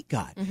fucking tweet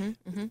got.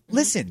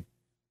 Listen,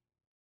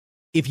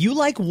 if you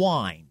like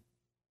wine,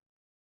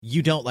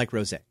 you don't like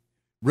rosé.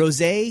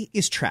 Rosé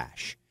is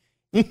trash.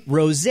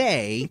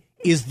 Rosé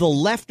is the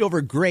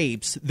leftover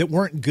grapes that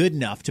weren't good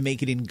enough to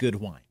make it in good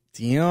wine.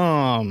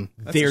 Damn.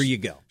 There you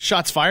go.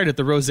 Shots fired at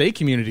the rosé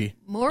community.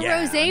 More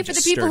Yeah, rosé I'm for the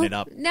just people stirring who it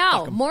up.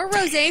 no, more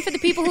rosé for the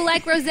people who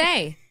like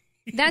rosé.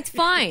 That's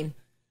fine.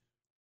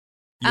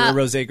 You're a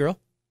rosé girl?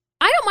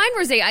 I don't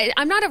mind rosé.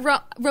 I'm not a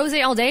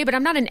rosé all day, but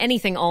I'm not in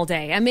anything all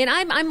day. I mean,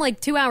 I'm like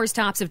 2 hours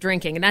tops of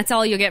drinking, and that's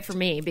all you'll get from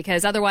me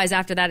because otherwise,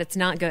 after that, it's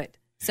not good.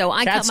 So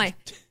I cut my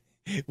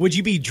Would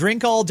you be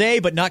drink all day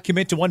but not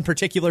commit to one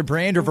particular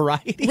brand or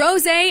variety?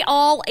 rosé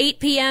all 8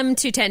 p.m.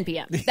 to 10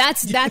 p.m.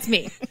 That's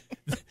me.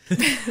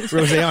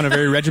 Rosé on a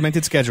very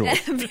regimented schedule.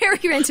 Very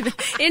intimate.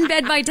 In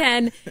bed by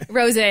 10,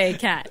 rosé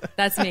cat.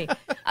 That's me.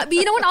 But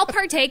you know what? I'll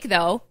partake,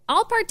 though.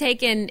 I'll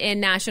partake in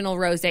National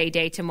Rosé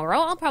Day tomorrow.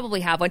 I'll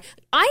probably have one.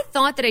 I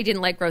thought that I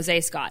didn't like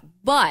rosé, Scott,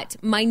 but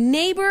my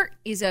neighbor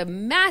is a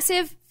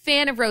massive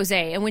fan of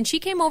rosé. And when she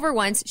came over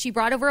once, she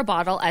brought over a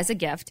bottle as a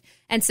gift.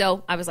 And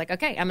so I was like,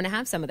 okay, I'm going to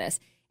have some of this.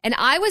 And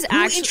I was Who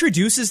actually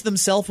introduces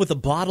themselves with a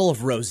bottle of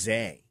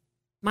rosé?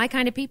 my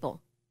kind of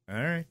people. All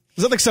right.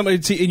 Is that like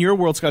somebody in your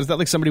world, Scott? Is that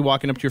like somebody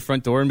walking up to your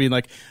front door and being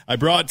like, "I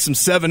brought some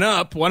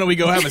 7-Up. Why don't we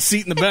go have a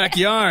seat in the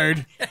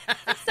backyard?"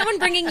 Someone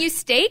bringing you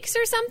steaks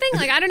or something?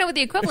 Like, I don't know what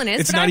the equivalent is.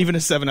 It's but not even a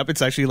 7-Up.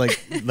 It's actually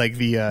like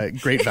the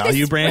Great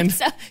Value brand.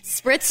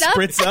 Spritz up?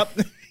 Spritz Up.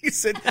 He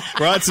said,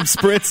 "Brought some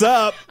Spritz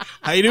Up.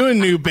 How you doing,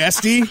 new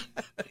bestie?"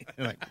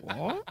 You're like,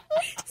 what?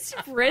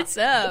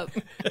 Spritz up.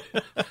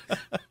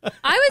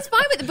 I was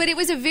fine with it, but it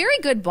was a very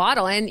good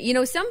bottle. And,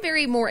 some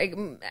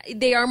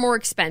they are more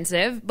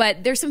expensive,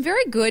 but there's some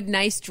very good,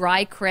 nice,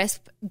 dry,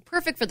 crisp,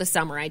 perfect for the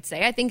summer, I'd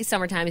say. I think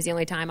summertime is the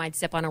only time I'd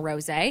sip on a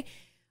rosé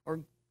or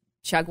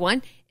chug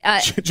one.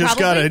 Just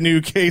got a new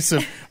case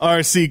of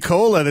RC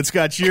Cola that's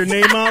got your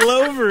name all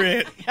over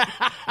it.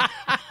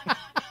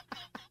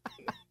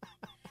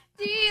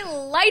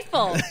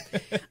 Delightful.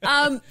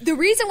 The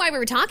reason why we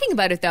were talking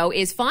about it, though,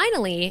 is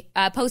finally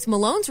Post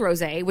Malone's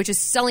Rosé, which is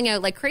selling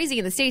out like crazy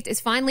in the States, is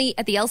finally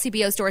at the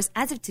LCBO stores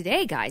as of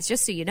today, guys,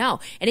 just so you know.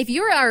 And if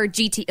you're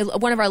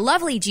one of our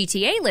lovely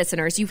GTA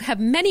listeners, you have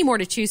many more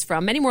to choose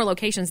from, many more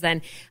locations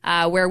than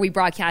where we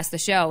broadcast the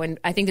show. And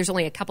I think there's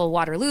only a couple of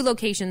Waterloo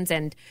locations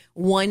and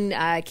one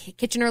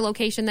Kitchener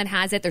location that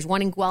has it. There's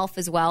one in Guelph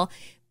as well.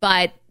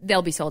 But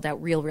they'll be sold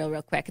out real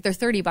quick. They're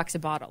 $30 a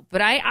bottle.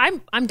 But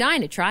I'm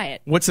dying to try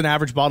it. What's an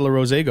average bottle of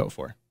rosé go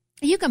for?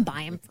 You can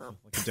buy them for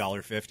Like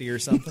 $1.50 or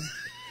something?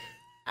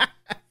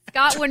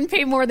 Scott wouldn't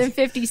pay more than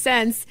 50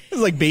 cents.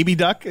 It's like baby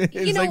duck. It's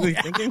You know, like we're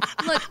thinking.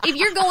 Look, if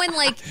you're going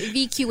like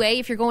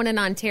VQA, if you're going in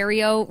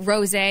Ontario,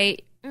 rosé,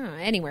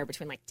 anywhere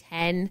between like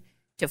 $10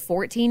 to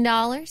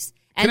 $14.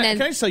 And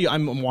Can I just tell you,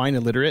 I'm wine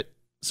illiterate.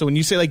 So when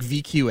you say like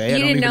VQA, I don't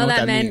didn't even know know what that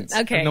that meant. means.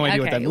 Okay, I have no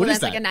idea what that means. Well, What is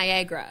that's that? like a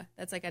Niagara.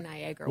 That's like a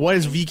Niagara. What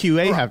does wine.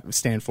 VQA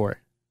stand for?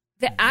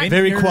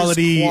 Very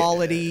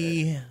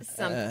quality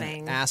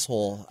something.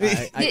 asshole.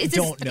 I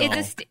don't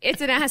know.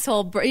 It's an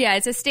asshole. Yeah,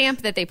 it's a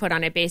stamp that they put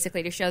on it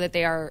basically to show that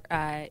they are.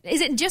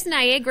 Is it just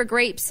Niagara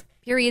grapes?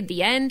 Period.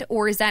 The end,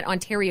 or is that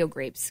Ontario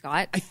grapes,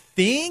 Scott? I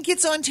think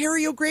it's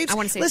Ontario grapes. I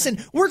want to say Listen,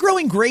 something. we're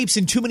growing grapes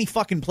in too many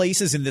fucking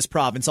places in this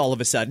province all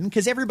of a sudden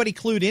because everybody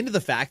clued into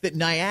the fact that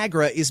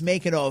Niagara is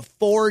making a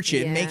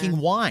fortune making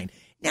wine.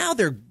 Now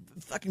they're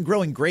fucking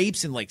growing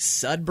grapes in like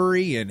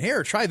Sudbury and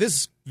here, try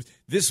this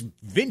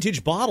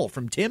vintage bottle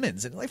from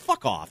Timmins. And like,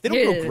 fuck off. They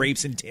don't grow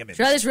grapes in Timmins.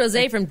 Try this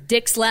rosé from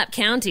Dick Slap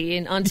County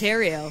in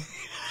Ontario.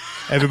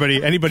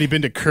 Anybody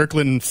been to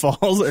Kirkland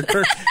Falls or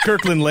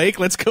Kirkland Lake?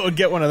 Let's go and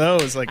get one of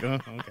those. Like, oh,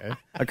 okay.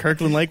 A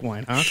Kirkland Lake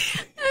wine, huh?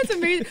 That's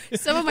amazing.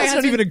 Some of my That's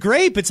not even a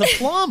grape. It's a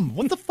plum.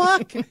 What the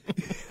fuck?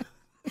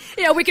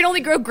 Yeah, we can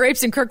only grow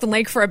grapes in Kirkland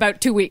Lake for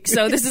about 2 weeks,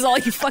 so this is all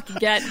you fucking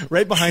get.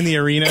 Right behind the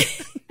arena.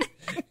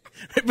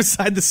 Right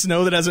beside the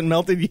snow that hasn't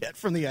melted yet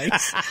from the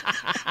ice.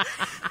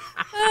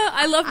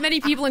 I love many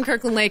people in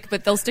Kirkland Lake,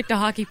 but they'll stick to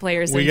hockey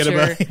players. We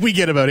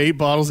get about 8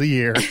 bottles a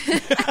year.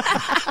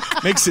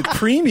 Makes it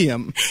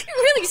premium. You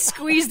really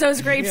squeeze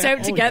those grapes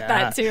out to get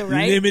that too,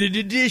 right? Limited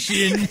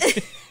edition.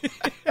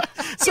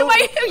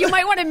 You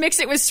might want to mix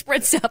it with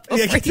Spritz Up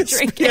before you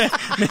drink it.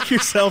 Make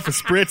yourself a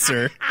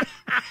spritzer.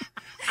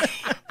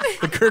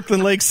 The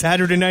Kirkland Lake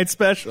Saturday Night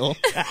Special.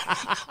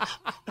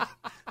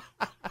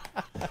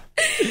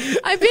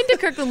 I've been to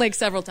Kirkland Lake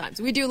several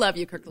times. We do love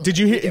you, Kirkland Did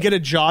Lake. you get a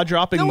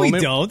jaw-dropping No, moment? we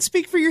don't.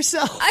 Speak for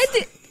yourself.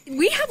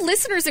 We have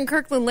listeners in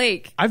Kirkland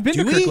Lake. I've been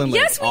Do to we? Kirkland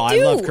Lake. Yes, we Oh, do.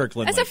 I love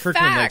Kirkland As Lake. a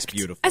Kirkland Lake's fact.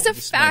 beautiful. As a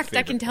This is my fact, I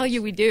favorite can tell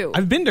you we do.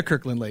 I've been to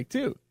Kirkland Lake,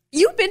 too.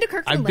 You've been to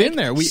Kirkland I've Lake? been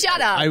there.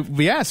 Shut up.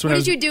 Yes. What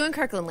did you do in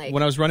Kirkland Lake?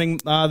 When I was running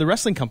the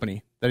wrestling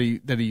company that he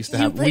used to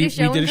You have. played a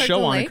show we did in a show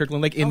Kirkland on in Lake?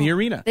 Kirkland Lake in the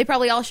arena. They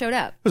probably all showed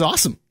up. It was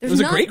awesome. It was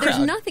a great crowd.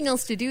 There's nothing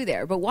else to do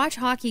there but watch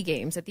hockey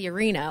games at the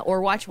arena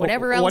or watch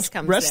whatever else watch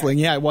comes wrestling.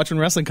 there. Yeah, watch when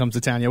wrestling comes to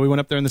town. Yeah, we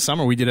went up there in the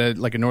summer. We did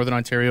a Northern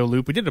Ontario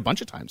loop. We did it a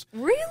bunch of times.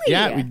 Really?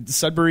 Yeah,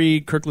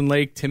 Sudbury, Kirkland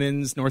Lake,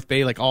 Timmins, North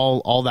Bay, like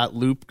all that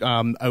loop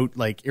out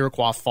like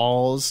Iroquois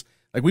Falls.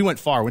 Like we went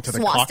far. Went to the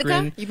Swastika?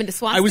 Cochrane. You've been to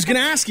Swastika? I was going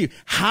to ask you,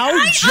 how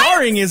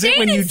jarring is it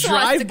when been you in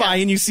drive Swastika. by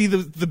and you see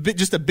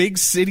just a big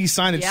city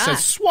sign that Yeah.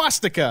 says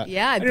swastika?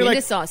 Yeah, I've And you're been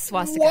like, to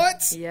Swastika.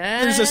 What?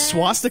 Yeah. There's a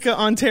swastika,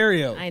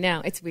 Ontario. I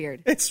know. It's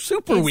weird. It's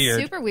super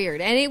weird. Super weird.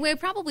 And it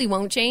probably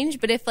won't change,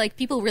 but if like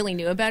people really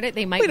knew about it,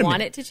 they might Wait a want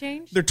minute. it to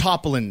change. They're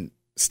toppling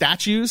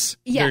statues.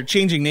 Yeah. They're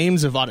changing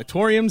names of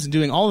auditoriums and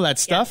doing all of that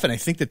stuff. And I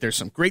think that there's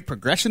some great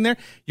progression there.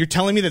 You're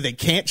telling me that they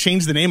can't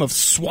change the name of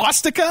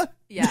swastika?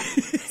 Yeah.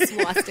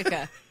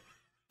 Swastika.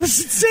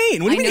 That's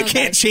insane. What do you I mean you know,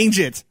 can't guys. change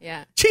it?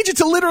 Yeah. Change it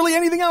to literally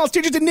anything else.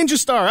 Change it to Ninja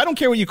Star. I don't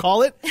care what you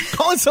call it.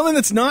 Call it something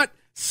that's not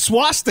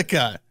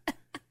swastika.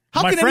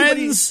 How My can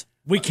friends,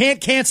 we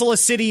can't cancel a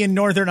city in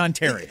Northern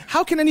Ontario.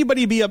 How can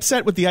anybody be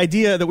upset with the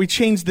idea that we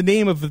changed the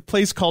name of the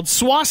place called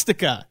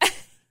Swastika?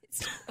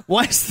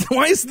 Why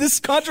is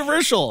this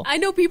controversial? I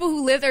know people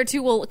who live there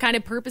too will kind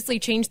of purposely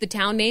change the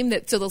town name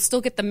so they'll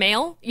still get the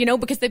mail,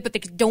 because they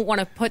don't want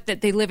to put that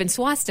they live in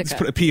Swastika.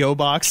 Put a P.O.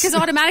 box. Because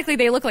automatically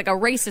they look like a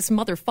racist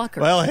motherfucker.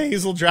 Well,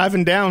 Hazel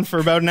driving down for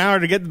about an hour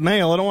to get the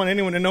mail. I don't want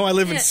anyone to know I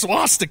live in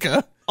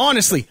Swastika.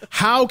 Honestly,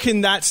 how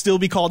can that still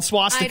be called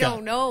swastika? I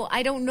don't know.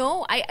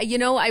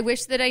 I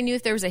wish that I knew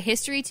if there was a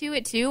history to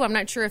it too. I'm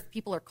not sure if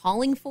people are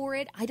calling for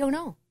it. I don't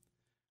know.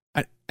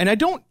 I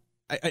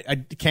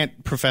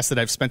can't profess that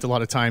I've spent a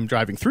lot of time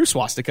driving through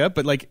swastika,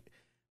 but like,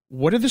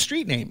 what are the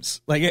street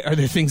names? Like, are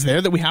there things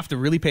there that we have to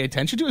really pay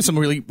attention to? Is some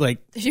really like?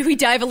 Should we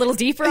dive a little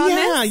deeper on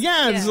this?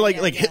 Yeah. It's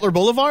like Hitler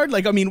Boulevard.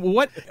 Like, I mean,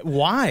 what?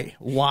 Why?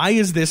 Why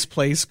is this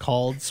place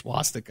called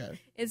swastika?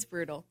 It's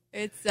brutal.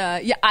 It's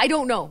I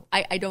don't know.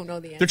 I don't know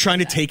the answer. They're trying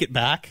to take it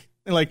back.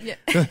 They're like,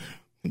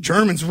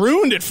 Germans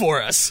ruined it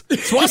for us.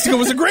 Swastika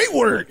was a great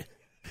word.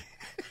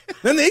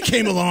 Then they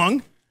came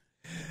along.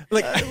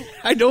 Like,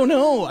 I don't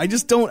know. I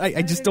just don't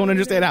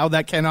understand how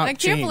that cannot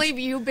change. I can't believe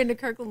you've been to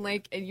Kirkland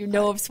Lake and you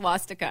know of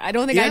swastika. I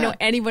don't think I know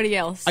anybody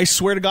else. I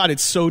swear to God,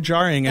 it's so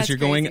jarring as you're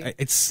going. I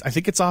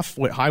think it's off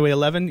Highway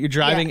 11. You're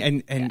driving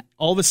and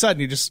all of a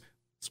sudden you just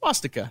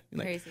swastika. You're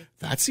like, crazy.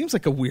 That seems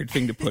like a weird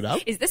thing to put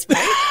up. Is this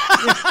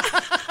right?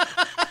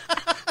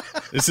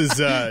 This is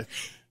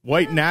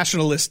White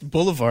Nationalist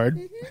Boulevard.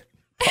 Mm-hmm.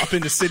 Pop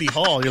into City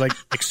Hall. You're like,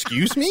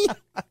 excuse me?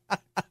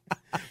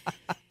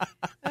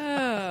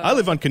 I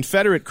live on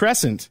Confederate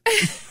Crescent.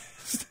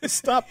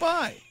 Stop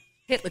by.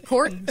 Hitler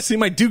Court. See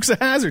my Dukes of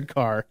Hazzard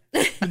car.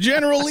 The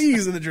General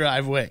Lee's in the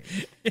driveway.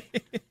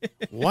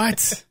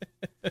 What?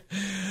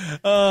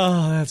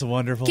 Oh, that's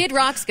wonderful. Kid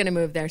Rock's going to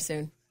move there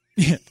soon.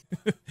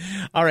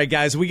 All right,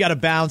 guys, we got to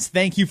bounce.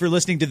 Thank you for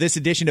listening to this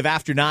edition of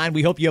After 9.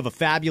 We hope you have a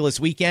fabulous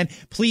weekend.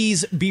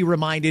 Please be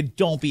reminded,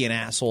 don't be an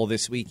asshole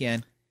this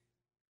weekend.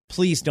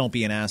 Please don't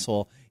be an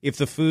asshole. If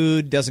the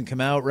food doesn't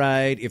come out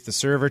right, if the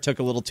server took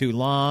a little too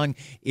long,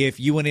 if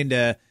you went in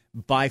to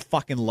buy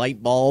fucking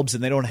light bulbs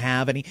and they don't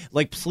have any,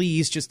 like,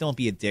 please just don't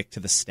be a dick to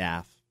the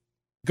staff.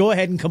 Go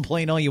ahead and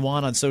complain all you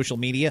want on social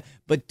media,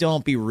 but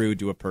don't be rude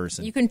to a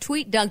person. You can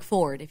tweet Doug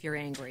Ford if you're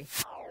angry.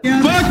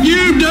 Fuck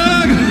you,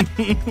 Doug!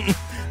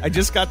 I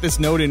just got this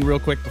note in real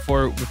quick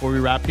before we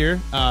wrap here.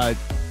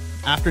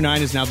 After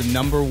 9 is now the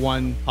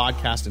 #1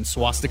 podcast in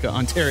Swastika,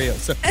 Ontario.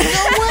 So no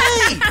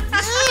way!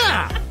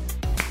 Yeah!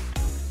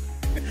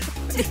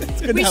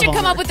 We should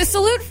come up with a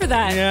salute for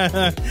that.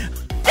 Yeah,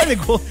 I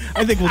think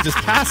we'll just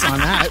pass on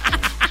that.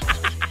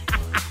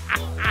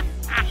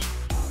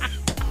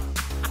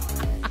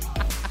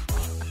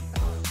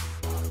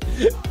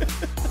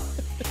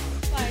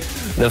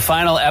 The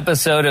final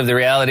episode of the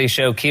reality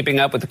show Keeping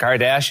Up with the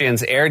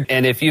Kardashians aired,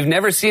 and if you've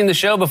never seen the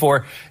show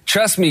before,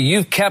 trust me,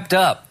 you've kept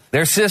up.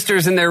 They're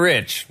sisters and they're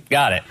rich.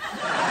 Got it.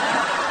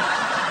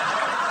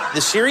 The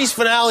series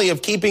finale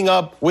of Keeping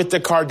Up with the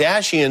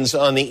Kardashians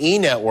on the E!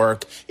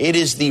 Network, it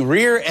is the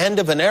rear end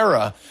of an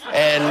era.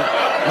 And,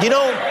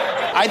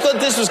 I thought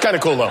this was kind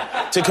of cool, though.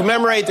 To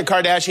commemorate the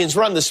Kardashians'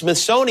 run, the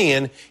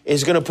Smithsonian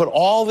is going to put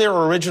all their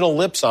original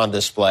lips on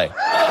display.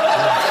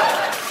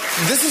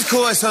 This is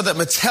cool. I saw that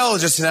Mattel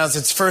just announced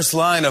its first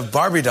line of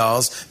Barbie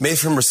dolls made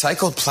from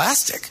recycled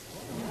plastic.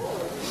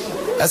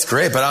 That's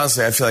great, but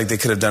honestly, I feel like they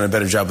could have done a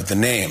better job with the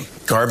name.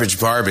 Garbage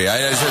Barbie.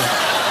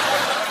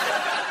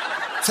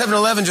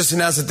 7-Eleven just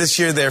announced that this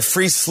year their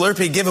free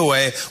Slurpee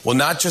giveaway will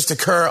not just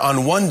occur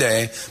on one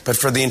day, but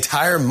for the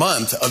entire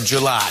month of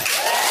July.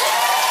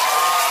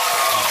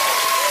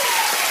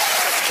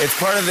 It's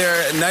part of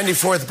their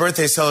 94th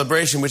birthday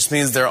celebration, which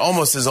means they're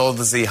almost as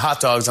old as the hot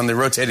dogs on the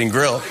rotating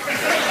grill.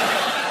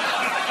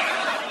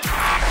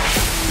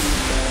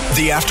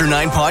 The After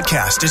 9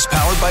 podcast is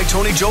powered by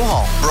Tony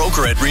Johal,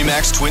 broker at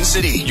RE/MAX Twin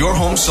City. Your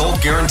home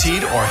sold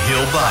guaranteed or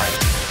he'll buy.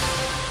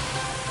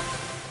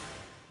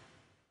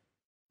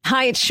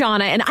 Hi, it's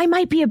Shauna, and I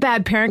might be a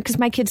bad parent because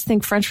my kids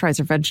think French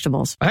fries are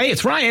vegetables. Hey,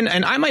 it's Ryan,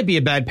 and I might be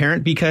a bad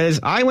parent because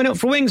I went out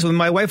for wings when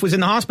my wife was in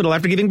the hospital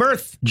after giving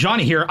birth.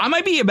 Johnny here. I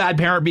might be a bad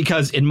parent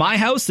because in my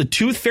house, the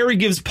tooth fairy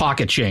gives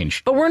pocket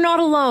change. But we're not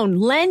alone.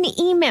 Len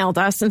emailed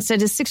us and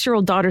said his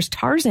 6-year-old daughter's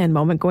Tarzan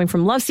moment going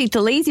from love seat to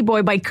lazy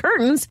boy by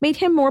curtains made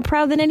him more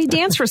proud than any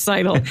dance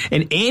recital.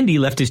 And Andy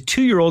left his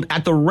 2-year-old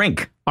at the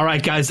rink. All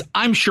right, guys,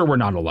 I'm sure we're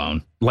not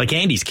alone. Like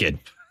Andy's kid.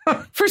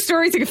 For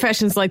stories and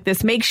confessions like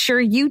this, make sure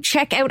you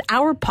check out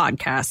our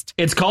podcast.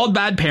 It's called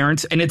Bad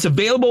Parents, and it's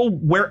available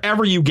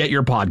wherever you get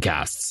your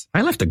podcasts.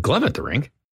 I left a glove at the rink.